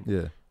black-owned bank.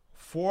 Yeah.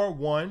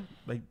 4-1,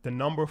 like the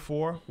number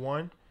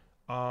 4-1,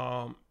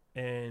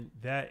 and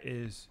that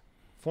is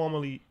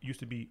formerly used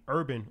to be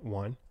Urban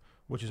One,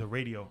 which is a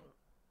radio.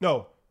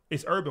 No,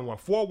 it's Urban One.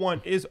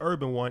 4-1 is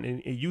Urban One,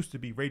 and it used to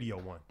be Radio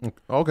One.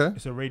 Okay.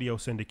 It's a radio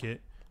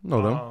syndicate.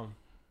 No, no.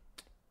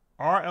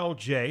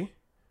 RLJ,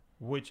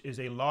 which is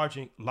a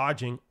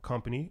lodging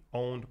company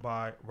owned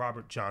by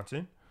Robert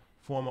Johnson,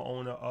 former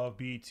owner of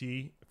BET,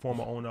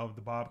 former owner of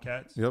the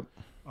Bobcats. Yep.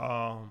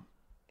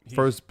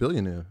 First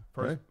billionaire,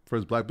 right?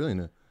 First black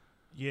billionaire.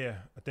 Yeah,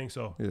 I think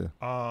so. Yeah.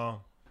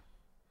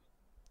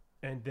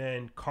 And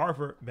then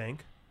Carver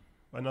Bank,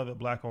 another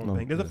black-owned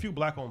bank. There's a few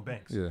black-owned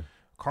banks. Yeah.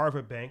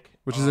 Carver Bank,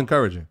 which is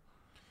encouraging.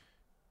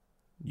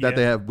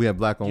 That we have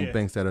black-owned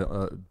banks that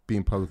are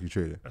being publicly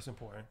traded. That's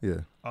important.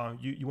 Yeah.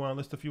 You want to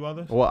list a few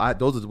others? Well,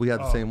 we have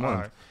the same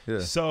ones. Right. Yeah.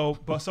 So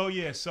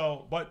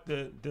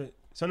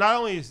not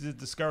only is it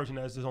discouraging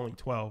that there's only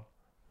 12,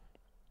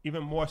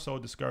 even more so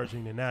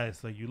discouraging than that,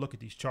 it's like you look at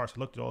these charts.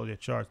 I looked at all their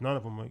charts. None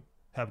of them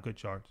have good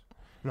charts.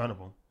 None of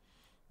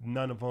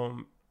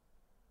them.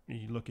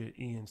 You look at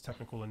Ian's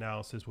technical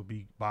analysis would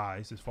be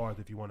buys as far as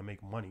if you want to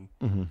make money.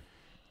 Mm-hmm.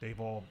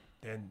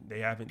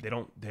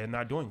 They're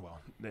not doing well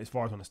as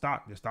far as on the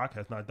stock. The stock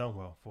has not done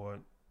well for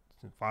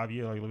 5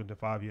 years. Like you look at the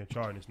 5-year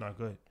chart, and it's not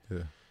good.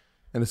 Yeah,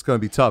 and it's going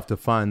to be tough to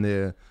find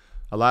a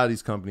lot of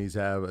these companies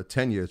have a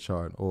 10-year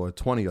chart or a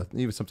 20, or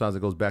even sometimes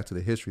it goes back to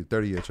the history,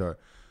 30-year chart.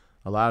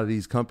 A lot of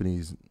these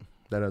companies,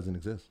 that doesn't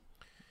exist.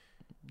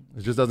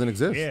 It just doesn't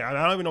exist. Yeah, I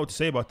don't even know what to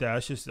say about that.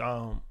 It's just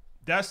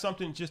that's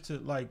something just to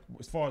like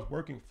as far as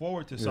working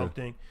forward to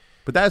something.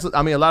 But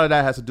a lot of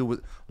that has to do with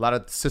a lot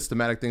of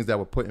systematic things that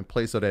were put in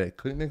place so that it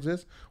couldn't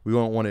exist. We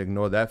don't want to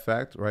ignore that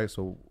fact, right?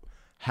 So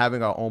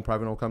having our own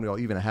private owned company or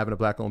even having a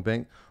black owned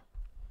bank,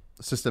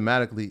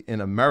 systematically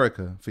in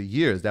America for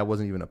years, that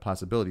wasn't even a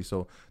possibility.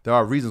 So there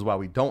are reasons why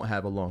we don't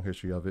have a long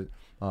history of it.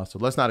 So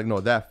let's not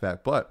ignore that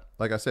fact. But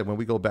like I said, when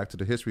we go back to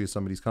the history of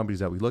some of these companies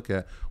that we look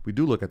at, we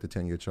do look at the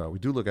 10-year chart. We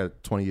do look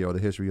at 20-year or the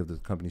history of the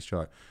company's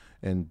chart.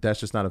 And that's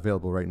just not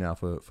available right now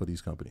for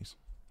these companies.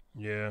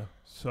 Yeah.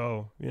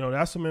 So,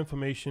 that's some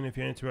information if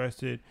you're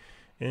interested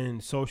in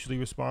socially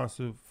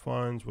responsive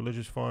funds,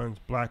 religious funds,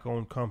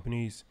 black-owned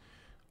companies.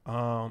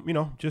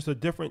 Just a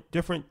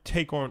different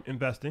take on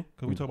investing,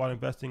 because we talk about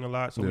investing a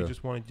lot. So we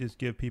just want to just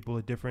give people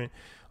a different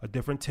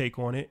take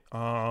on it.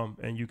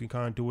 And you can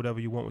kind of do whatever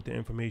you want with the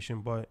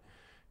information, but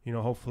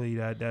hopefully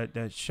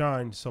that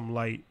shines some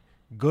light,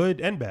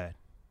 good and bad,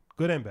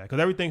 because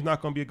everything's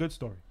not going to be a good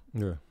story.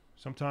 Yeah.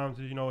 Sometimes,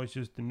 it's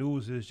just the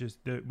news is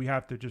just that we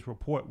have to just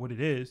report what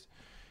it is,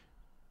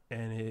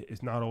 and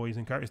it's not always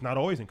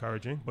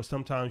encouraging. But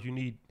sometimes you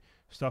need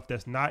stuff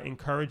that's not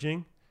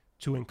encouraging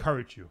to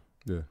encourage you.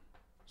 Yeah.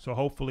 So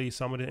hopefully,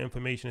 some of the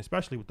information,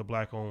 especially with the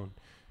black-owned,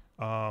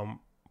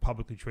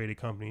 publicly traded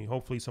company,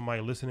 hopefully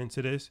somebody listening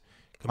to this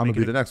I'm gonna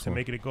be the next to one.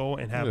 make it a goal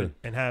and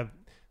have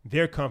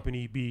their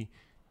company be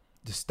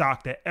the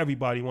stock that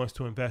everybody wants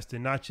to invest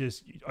in, not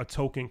just a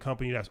token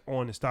company that's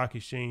on the stock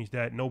exchange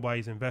that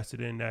nobody's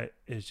invested in, that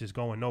is just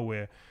going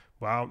nowhere.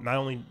 But not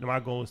only my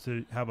goal is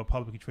to have a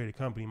publicly traded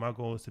company, my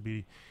goal is to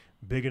be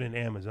bigger than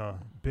Amazon,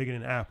 bigger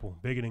than Apple,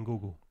 bigger than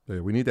Google.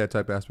 Yeah, we need that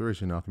type of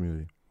aspiration in our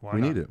community. We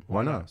need it.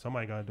 Why not?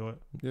 Somebody gotta do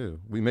it. Yeah,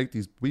 we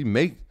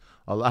make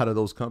a lot of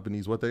those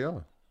companies what they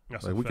are.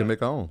 That's like we can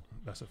make our own.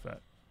 That's a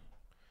fact.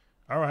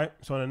 All right.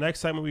 So in the next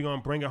segment, we're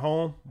gonna bring it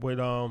home with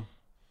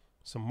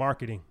some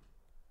marketing.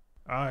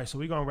 All right, so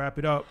we're gonna wrap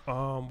it up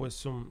with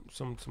some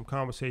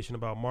conversation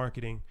about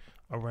marketing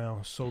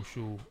around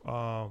social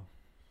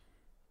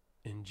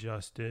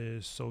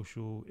injustice,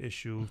 social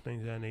issues,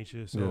 things of that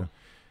nature. So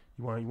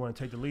you want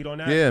to take the lead on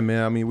that? Yeah,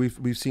 man. I mean,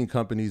 we've seen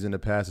companies in the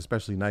past,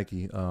 especially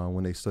Nike,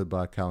 when they stood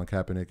by Colin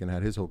Kaepernick and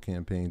had his whole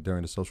campaign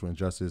during the social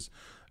injustice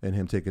and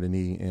him taking a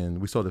knee, and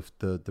we saw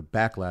the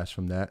backlash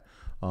from that.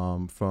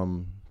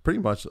 From pretty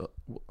much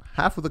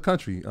half of the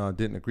country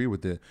didn't agree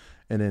with it,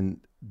 and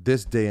then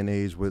this day and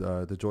age with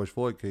the George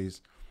Floyd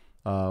case,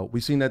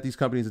 we've seen that these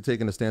companies are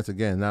taking a stance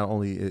again. Not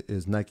only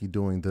is Nike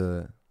doing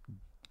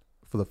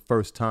for the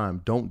first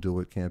time, "Don't Do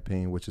It"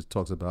 campaign, which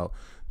talks about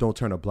don't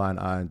turn a blind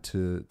eye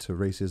to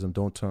racism,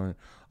 don't turn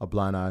a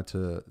blind eye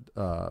to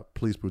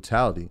police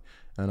brutality.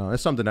 And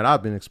it's something that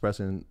I've been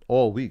expressing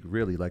all week,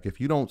 really. Like, if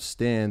you don't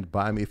stand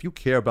by me, if you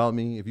care about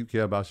me, if you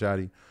care about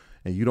Shadi,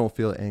 and you don't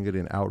feel angered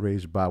and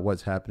outraged by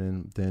what's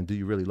happening, then do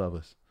you really love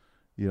us?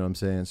 You know what I'm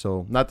saying?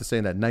 So, not to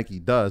say that Nike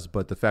does,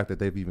 but the fact that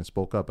they've even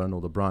spoke up. I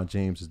know LeBron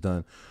James has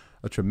done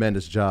a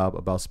tremendous job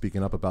about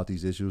speaking up about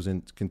these issues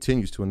and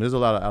continues to. And there's a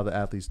lot of other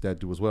athletes that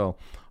do as well.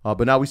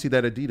 But now we see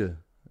that Adidas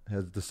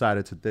has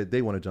decided that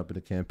they want to jump in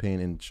the campaign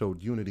and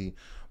showed unity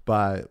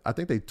by, I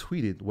think they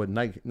tweeted what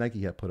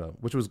Nike had put up,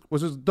 which was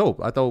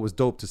dope. I thought it was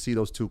dope to see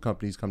those two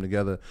companies come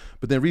together.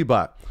 But then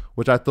Reebok,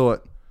 which I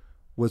thought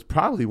was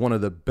probably one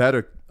of the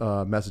better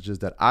messages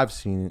that I've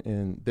seen.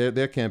 And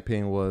their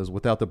campaign was,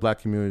 without the black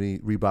community,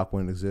 Reebok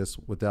wouldn't exist.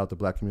 Without the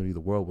black community,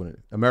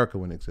 America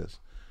wouldn't exist.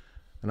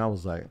 And I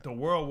was like, the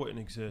world wouldn't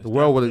exist. The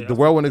world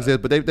wouldn't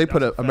exist, but they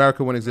put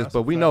America wouldn't exist,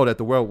 but we know that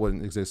the world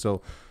wouldn't exist.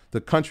 So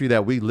the country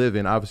that we live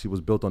in obviously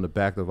was built on the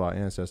back of our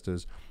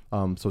ancestors.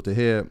 So to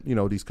hear,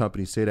 these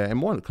companies say that, and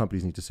more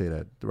companies need to say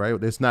that,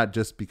 right? It's not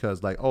just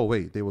because like, oh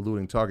wait, they were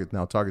looting Target,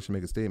 now Target should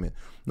make a statement.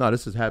 No,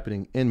 this is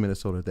happening in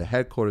Minnesota, the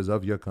headquarters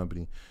of your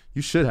company.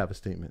 You should have a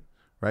statement,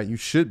 right? You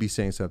should be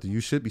saying something. You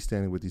should be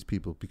standing with these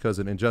people, because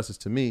an injustice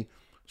to me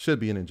should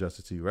be an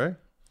injustice to you, right?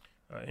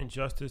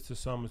 Injustice to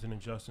some is an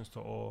injustice to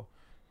all.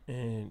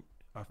 And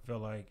I feel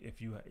like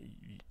if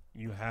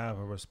you have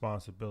a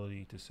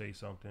responsibility to say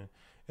something,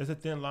 it's a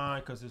thin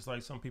line, because it's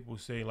like some people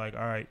say like,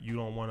 all right, you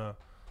don't want to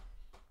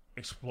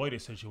exploit a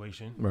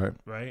situation,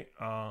 right?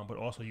 But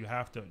also you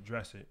have to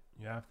address it.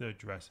 Yeah,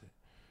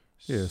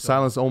 so,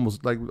 silence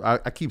almost, like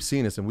I keep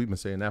seeing this, and we've been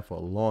saying that for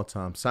a long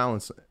time.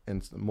 Silence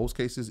in most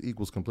cases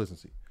equals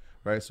complicity,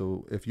 right?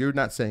 So if you're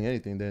not saying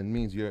anything, then it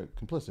means you're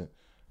complicit,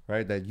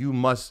 right? That you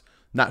must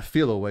not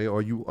feel a way,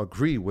 or you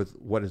agree with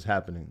what is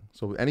happening.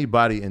 So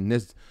anybody in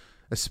this,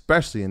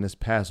 especially in this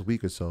past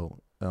week or so,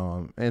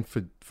 and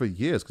for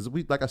years, because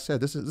like I said,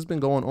 this has been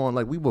going on.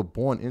 Like, we were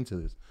born into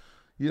this.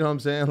 You know what I'm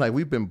saying? Like,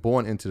 we've been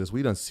born into this.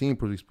 We done seen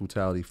police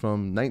brutality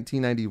from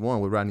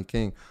 1991 with Rodney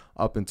King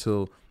up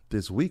until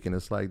this week, and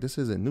it's like, this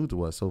isn't new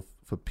to us. So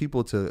for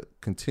people to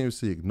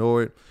continuously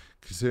ignore it,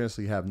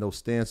 continuously have no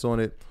stance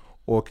on it,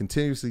 or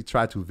continuously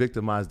try to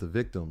victimize the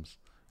victims.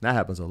 That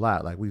happens a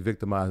lot. Like, we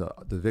victimize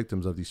the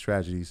victims of these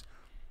tragedies.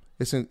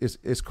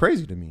 It's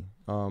crazy to me.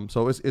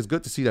 So it's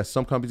good to see that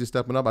some companies are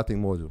stepping up. I think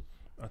more do.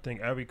 I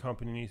think every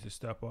company needs to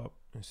step up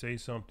and say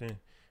something,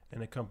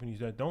 and the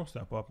companies that don't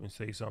step up and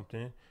say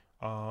something,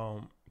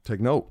 take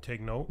note.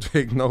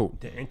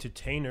 The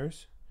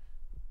entertainers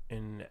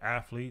and the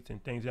athletes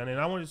and things. And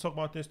I wanted to talk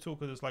about this too,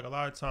 because it's like a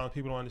lot of times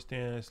people don't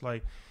understand. It's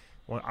like,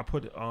 when I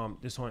put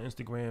this on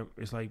Instagram,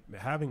 it's like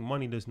having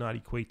money does not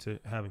equate to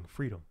having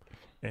freedom.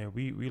 And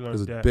we learned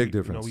There's that. a big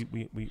difference.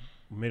 We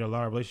made a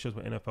lot of relationships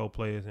with NFL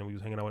players, and we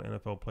was hanging out with an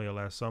NFL player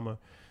last summer,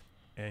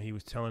 and he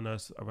was telling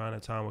us around the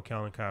time with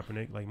Colin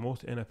Kaepernick, like,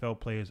 most NFL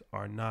players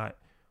are not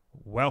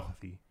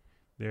wealthy.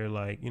 They're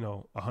like,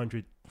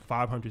 100,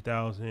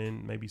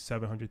 500,000, maybe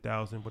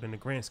 700,000, but in the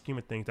grand scheme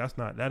of things, that's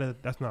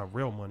not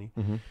real money.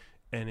 Mm-hmm.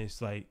 And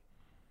it's like,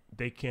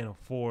 they can't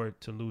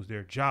afford to lose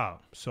their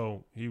job.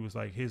 So he was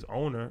like, the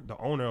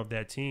owner of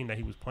that team that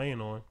he was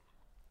playing on,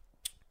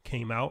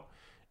 came out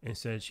and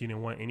said she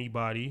didn't want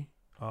anybody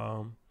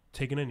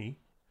taking a knee.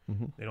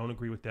 Mm-hmm. They don't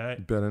agree with that.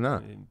 You better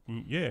not.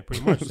 Yeah,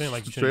 pretty much saying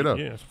like, straight up.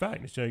 Yeah, it's a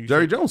fact.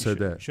 Jerry Jones said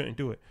that. Shouldn't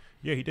do it.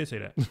 Yeah, he did say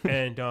that.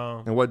 And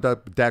and what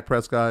did Dak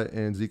Prescott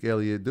and Zeke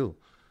Elliott do?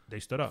 They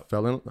stood up.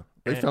 Fell in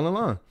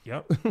line.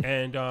 Yep.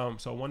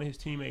 And so one of his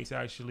teammates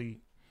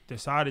actually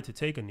decided to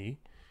take a knee.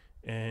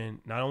 And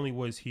not only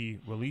was he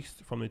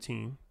released from the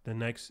team the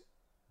next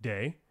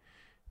day,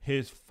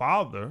 his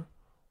father,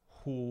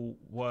 who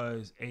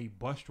was a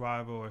bus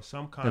driver or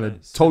some kind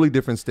of totally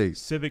different state,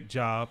 civic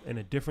job in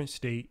a different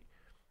state,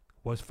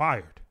 was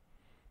fired.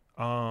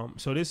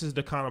 So this is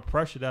the kind of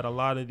pressure that a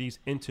lot of these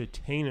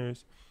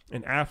entertainers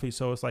and athletes.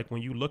 So it's like,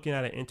 when you're looking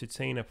at an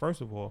entertainer,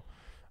 first of all,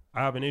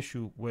 I have an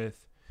issue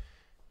with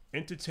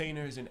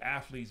entertainers and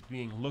athletes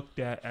being looked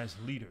at as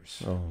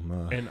leaders. Oh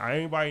man! And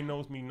anybody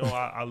knows me know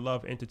I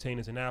love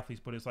entertainers and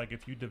athletes, but it's like,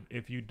 if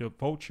you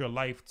devote your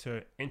life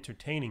to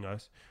entertaining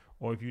us,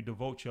 or if you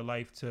devote your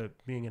life to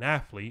being an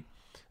athlete,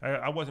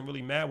 I wasn't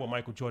really mad what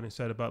Michael Jordan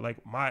said about, like,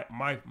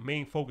 my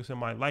main focus in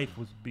my life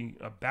was being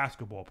a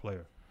basketball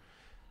player.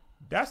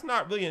 That's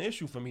not really an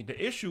issue for me.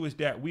 The issue is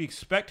that we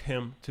expect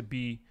him to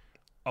be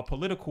a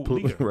political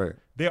leader. Right.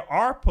 There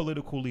are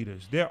political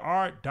leaders. There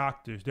are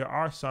doctors. There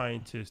are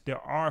scientists. There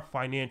are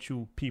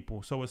financial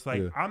people. So it's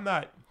like, I'm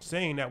not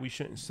saying that we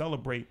shouldn't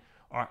celebrate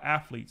our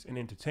athletes and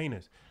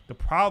entertainers. The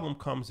problem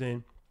comes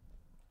in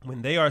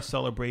when they are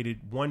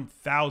celebrated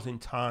 1,000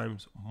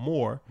 times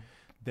more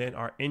than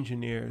our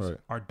engineers, Right.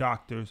 our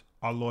doctors,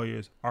 our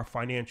lawyers, our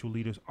financial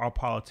leaders, our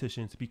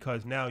politicians,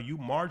 because now you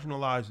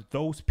marginalize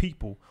those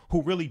people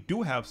who really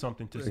do have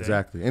something to say.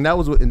 Exactly. And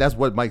that's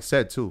what Mike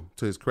said too,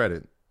 to his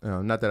credit.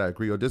 Not that I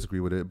agree or disagree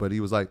with it, but he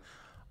was like,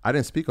 I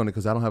didn't speak on it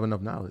because I don't have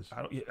enough knowledge.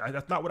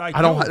 That's not what I do.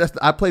 I don't.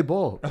 I play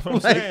ball. That's what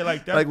I'm saying.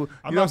 Like that.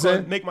 I'm not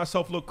going to make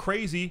myself look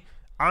crazy.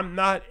 I'm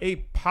not a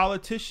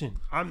politician.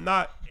 I'm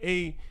not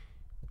a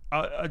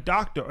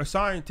doctor or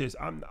scientist.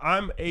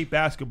 I'm a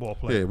basketball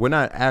player. Yeah, we're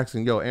not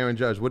asking, yo, Aaron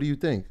Judge, what do you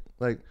think?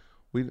 Like,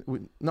 we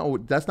no,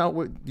 that's not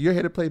what you're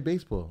here to play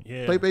baseball.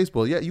 Yeah. Play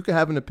baseball. Yeah, you can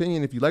have an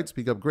opinion if you like to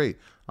speak up. Great.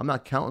 I'm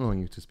not counting on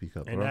you to speak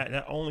up. And bro.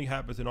 that only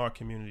happens in our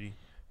community.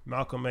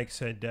 Malcolm X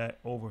said that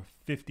over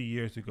 50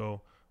 years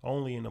ago,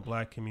 only in the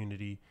black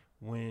community,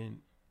 when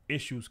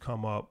issues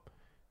come up,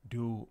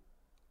 do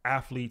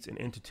athletes and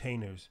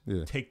entertainers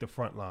take the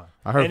front line.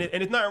 I heard,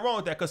 and it's nothing wrong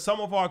with that, because some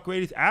of our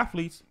greatest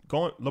athletes,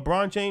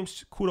 LeBron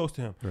James, kudos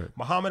to him. Right.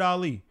 Muhammad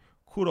Ali,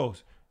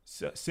 kudos.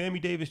 Sammy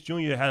Davis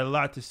Jr. had a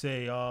lot to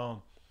say.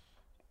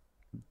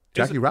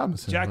 Jackie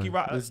Robinson. Jackie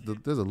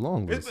Robinson. There's a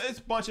long list. It's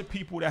a bunch of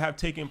people that have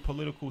taken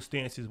political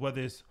stances,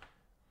 whether it's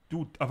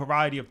through a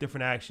variety of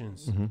different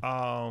actions.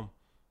 Mm-hmm.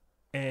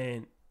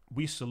 And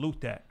we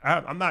salute that.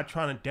 I'm not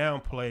trying to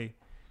downplay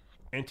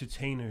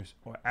entertainers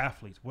or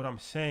athletes. What I'm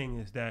saying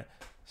is that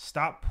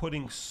stop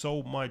putting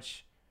so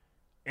much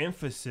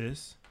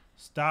emphasis,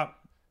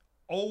 stop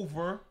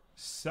over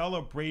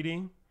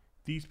celebrating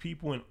these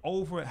people and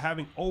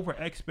having over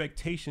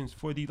expectations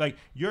for these. Like,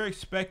 you're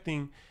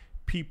expecting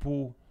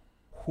people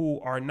who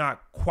are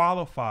not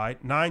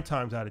qualified 9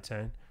 times out of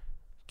 10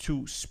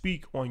 to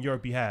speak on your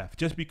behalf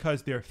just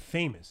because they're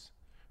famous,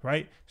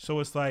 right? So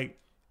it's like,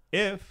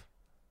 if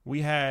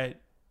we had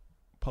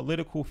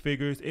political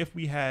figures, if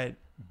we had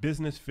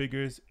business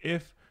figures,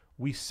 if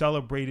we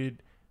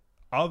celebrated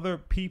other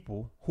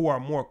people who are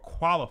more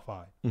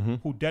qualified,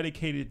 who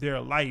dedicated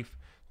their life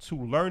to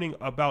learning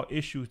about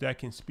issues that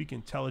can speak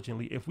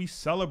intelligently, if we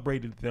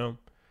celebrated them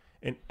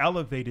and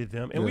elevated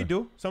them, and we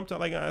do sometimes,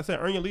 like I said,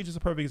 Earn Your Leisure is a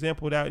perfect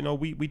example of that. You know,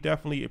 we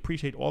definitely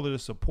appreciate all of the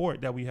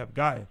support that we have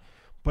gotten.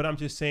 But I'm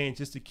just saying,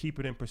 just to keep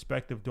it in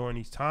perspective during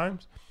these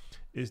times,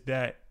 is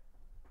that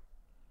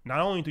not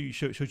only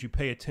should you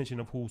pay attention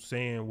of who's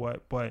saying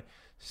what, but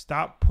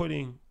stop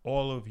putting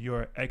all of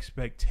your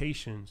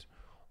expectations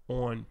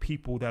on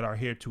people that are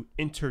here to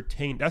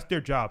entertain. That's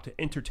their job, to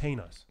entertain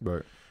us.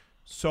 Right.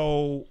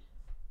 So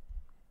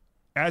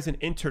as an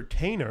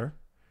entertainer,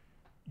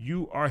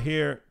 you are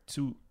here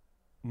to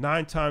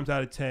 9 times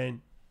out of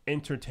 10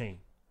 entertain.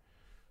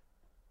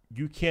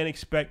 You can't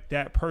expect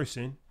that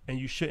person, and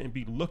you shouldn't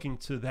be looking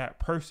to that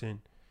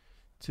person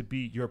to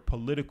be your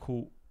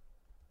political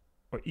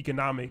or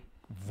economic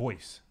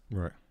voice.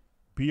 Right.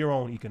 Be your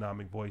own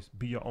economic voice.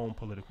 Be your own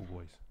political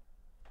voice.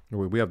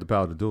 We have the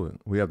power to do it.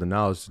 We have the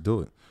knowledge to do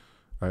it.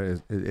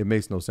 Right? It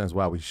makes no sense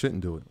why we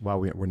shouldn't do it, why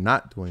we're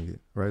not doing it.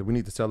 Right? We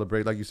need to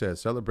celebrate, like you said,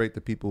 celebrate the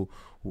people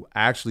who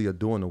actually are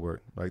doing the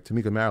work. Like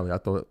Tamika Mallory,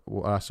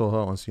 I saw her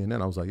on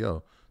CNN. I was like,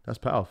 yo, that's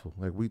powerful.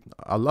 Like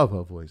I love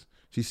her voice.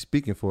 She's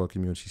speaking for a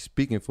community. She's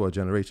speaking for a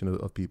generation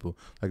of people.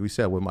 Like we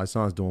said, what my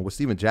son's doing, what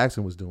Steven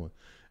Jackson was doing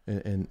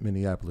in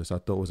Minneapolis, I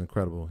thought was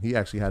incredible. He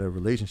actually had a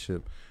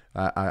relationship,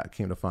 I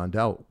came to find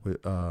out,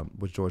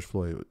 with George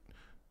Floyd.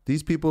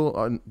 These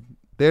people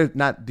you're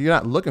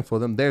not looking for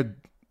them. They're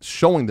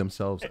showing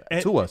themselves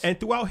to us. And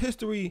throughout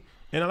history,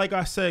 and like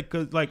I said,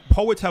 because like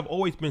poets have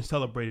always been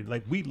celebrated.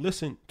 Like, we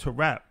listen to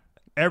rap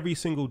every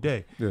single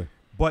day. Yeah.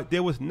 But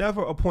there was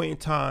never a point in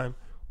time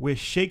where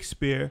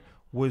Shakespeare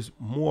was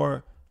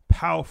more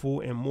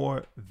powerful and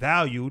more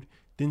valued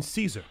than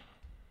Caesar.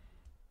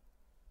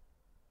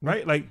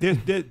 Right? Like,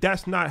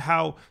 that's not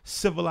how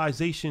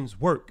civilizations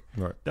work.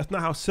 Right. That's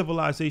not how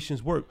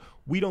civilizations work.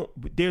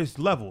 There's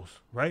levels,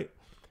 right?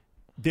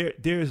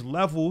 There's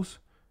levels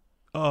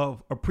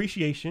of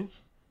appreciation.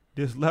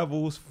 There's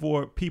levels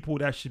for people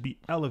that should be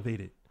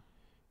elevated.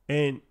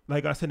 And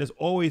like I said, there's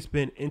always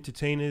been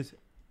entertainers,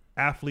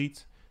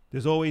 athletes.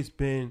 There's always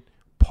been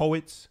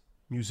poets,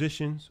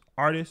 musicians,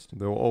 artists.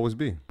 There will always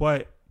be.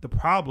 But the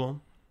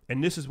problem,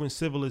 and this is when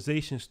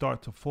civilizations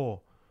start to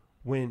fall,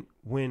 when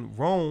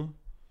Rome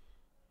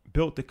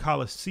built the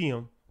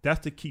Colosseum,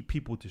 that's to keep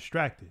people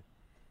distracted,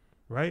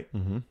 right?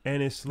 Mm-hmm.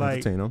 And it's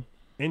like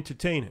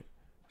entertaining.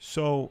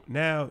 So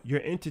now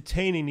you're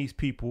entertaining these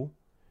people,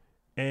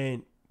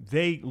 and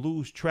they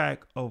lose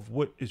track of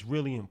what is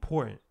really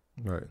important.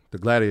 Right. The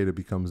gladiator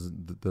becomes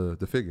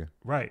the figure.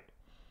 Right.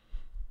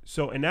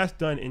 So, and that's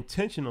done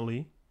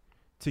intentionally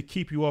to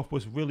keep you off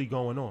what's really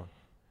going on.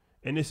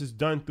 And this is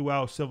done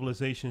throughout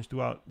civilizations,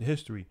 throughout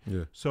history.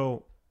 Yeah.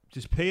 So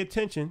just pay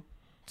attention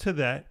to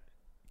that.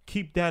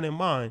 Keep that in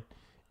mind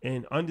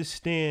and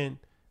understand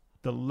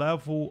the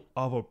level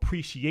of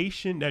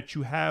appreciation that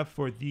you have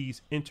for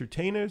these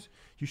entertainers.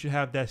 You should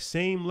have that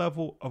same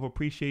level of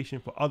appreciation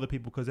for other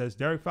people, because as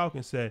Derek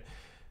Falcon said,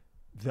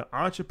 the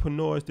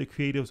entrepreneurs, the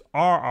creatives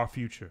are our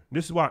future.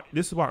 This is why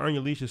Earn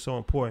Your Leisure is so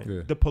important.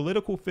 Yeah. The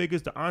political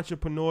figures, the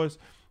entrepreneurs,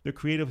 the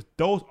creatives,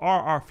 those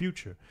are our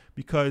future,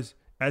 because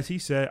as he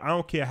said, I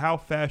don't care how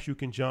fast you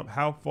can jump,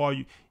 how far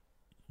you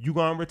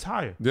gonna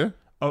retire. Yeah.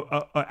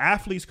 A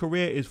athlete's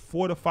career is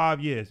 4 to 5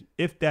 years,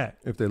 if that.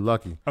 If they're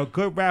lucky. A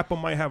good rapper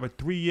might have a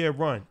 3-year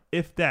run,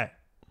 if that.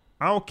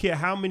 I don't care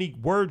how many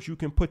words you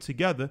can put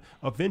together.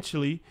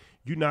 Eventually,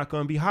 you're not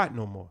gonna be hot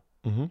no more.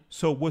 Mm-hmm.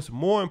 So what's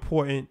more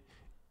important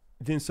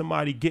than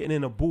somebody getting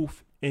in a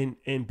booth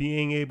and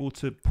being able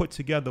to put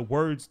together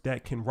words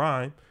that can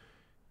rhyme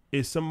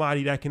is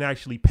somebody that can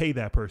actually pay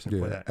that person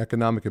for that.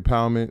 Economic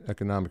empowerment,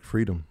 economic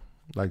freedom.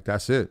 Like,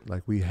 that's it.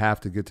 Like, we have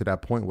to get to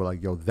that point where,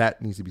 like, yo,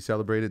 that needs to be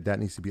celebrated. That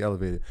needs to be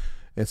elevated.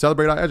 And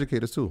celebrate our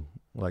educators, too.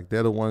 Like,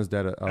 they're the ones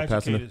that are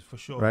passing for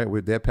sure.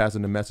 Right? They're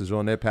passing the message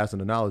on. They're passing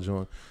the knowledge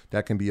on.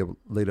 That can be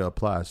later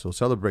applied. So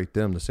celebrate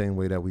them the same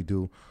way that we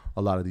do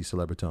a lot of these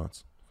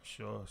celebritons. For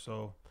sure.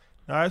 So,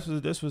 now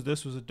this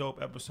was a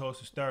dope episode.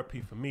 It's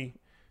therapy for me.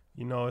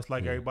 You know, it's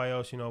like everybody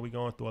else, you know, we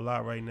going through a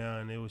lot right now,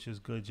 and it was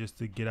just good just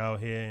to get out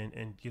here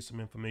and get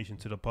some information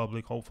to the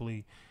public.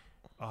 Hopefully,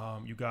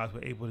 you guys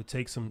were able to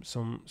take some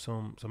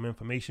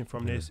information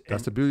from this.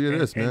 That's the beauty of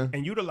this, man.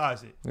 And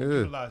utilize it. Yeah.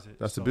 Utilize it.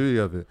 That's the beauty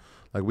of it.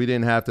 Like, we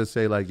didn't have to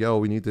say, like,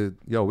 we're going to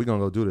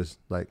go do this.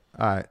 Like,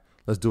 all right,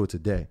 let's do it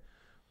today.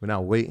 We're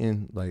not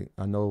waiting. Like,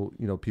 I know,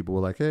 you know, people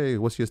were like, hey,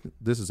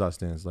 this is our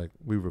stance. Like,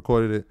 we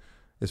recorded it.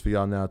 It's for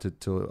y'all now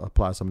to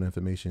apply some of the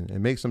information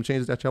and make some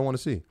changes that y'all want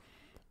to see.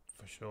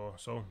 For sure.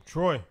 So,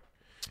 Troy,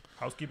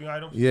 housekeeping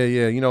items? Yeah.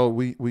 You know,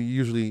 we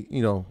usually,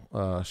 you know,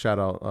 shout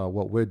out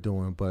what we're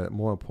doing, but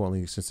more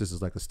importantly, since this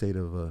is like a state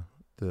of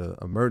the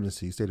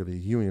emergency, state of the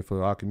union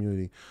for our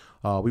community,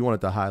 we wanted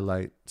to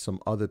highlight some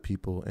other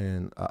people,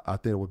 and I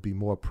think it would be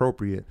more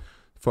appropriate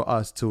for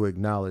us to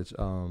acknowledge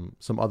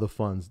some other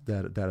funds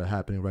that are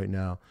happening right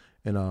now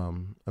in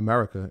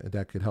America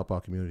that could help our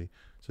community.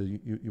 So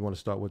you want to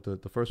start with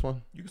the first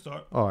one? You can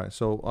start. All right.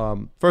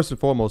 So first and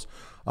foremost,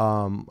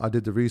 I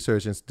did the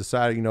research and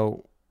decided, you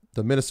know,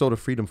 the Minnesota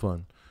Freedom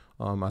Fund.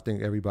 I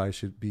think everybody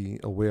should be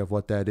aware of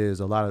what that is.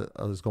 A lot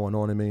of is going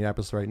on in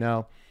Minneapolis right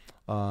now.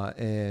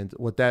 And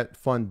what that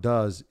fund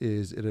does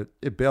is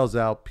it bails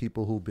out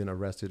people who've been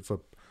arrested for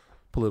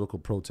political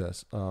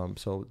protests.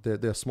 So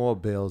they're small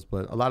bails,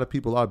 but a lot of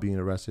people are being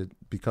arrested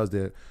because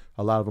a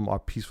lot of them are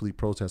peacefully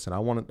protesting. I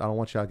don't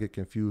want y'all to get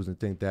confused and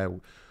think that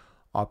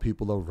our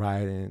people are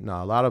rioting.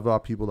 No, a lot of our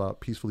people are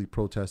peacefully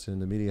protesting.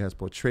 The media has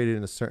portrayed it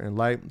in a certain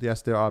light.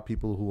 Yes, there are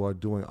people who are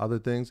doing other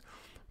things,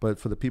 but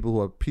for the people who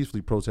are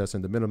peacefully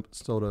protesting, the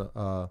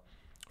Minnesota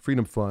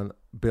Freedom Fund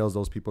bails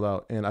those people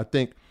out. And I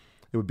think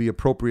it would be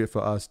appropriate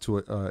for us to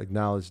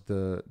acknowledge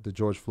the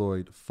George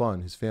Floyd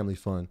fund, his family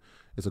fund.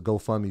 It's a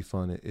GoFundMe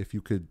fund. If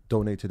you could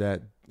donate to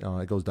that,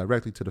 it goes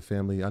directly to the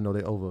family. I know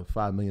they're over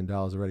 $5 million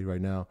already right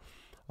now.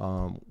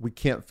 We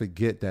can't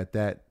forget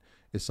that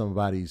is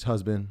somebody's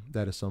husband,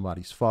 that is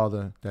somebody's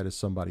father, that is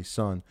somebody's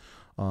son.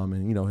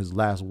 And, you know, his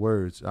last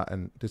words,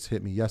 and this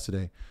hit me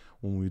yesterday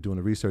when we were doing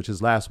the research,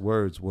 his last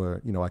words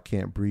were, you know, I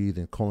can't breathe,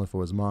 and calling for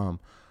his mom.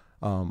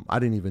 I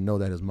didn't even know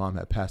that his mom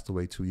had passed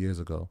away 2 years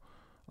ago.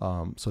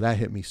 So that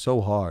hit me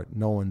so hard,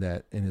 knowing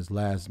that in his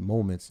last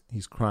moments,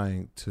 he's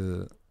crying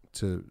to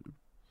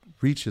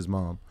reach his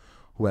mom,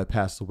 who had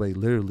passed away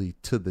literally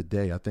to the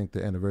day. I think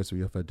the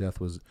anniversary of her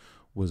death was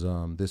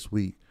this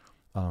week.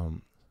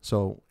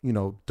 So, you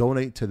know,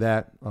 donate to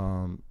that.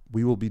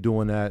 We will be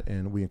doing that,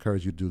 and we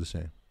encourage you to do the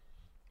same.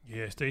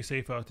 Yeah, stay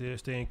safe out there.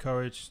 Stay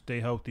encouraged. Stay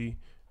healthy.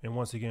 And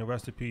once again,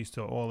 rest in peace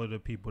to all of the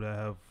people that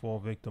have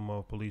fallen victim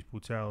of police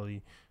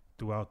brutality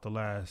throughout the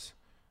last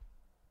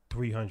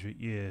 300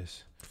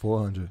 years.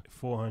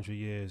 400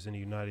 years in the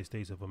United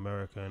States of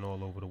America and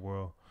all over the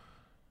world.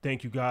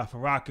 Thank you, guys, for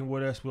rocking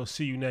with us. We'll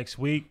see you next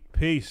week.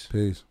 Peace.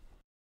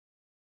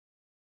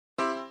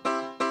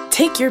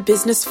 Take your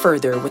business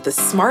further with the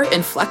smart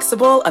and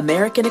flexible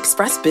American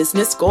Express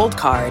Business Gold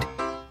Card.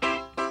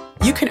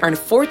 You can earn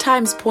 4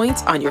 times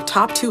points on your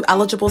top 2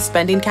 eligible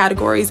spending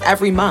categories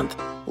every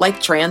month, like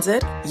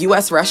transit,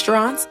 U.S.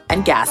 restaurants,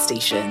 and gas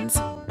stations.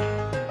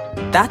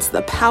 That's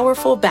the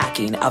powerful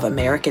backing of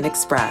American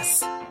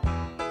Express.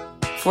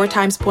 4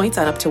 times points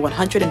on up to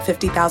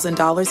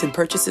 $150,000 in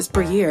purchases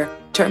per year.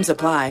 Terms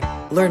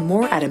apply. Learn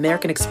more at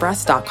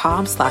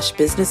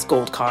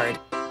americanexpress.com/businessgoldcard.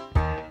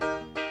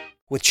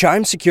 With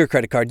Chime Secure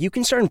Credit Card, you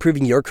can start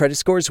improving your credit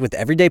scores with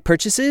everyday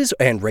purchases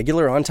and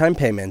regular on-time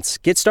payments.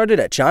 Get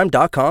started at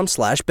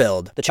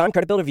Chime.com/build. The Chime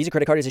Credit Builder Visa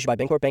Credit Card is issued by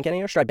Bancorp Bank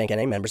N.A. or Stride Bank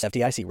N.A. Members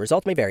FDIC.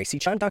 Results may vary. See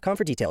Chime.com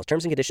for details.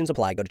 Terms and conditions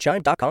apply. Go to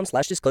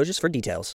Chime.com/disclosures for details.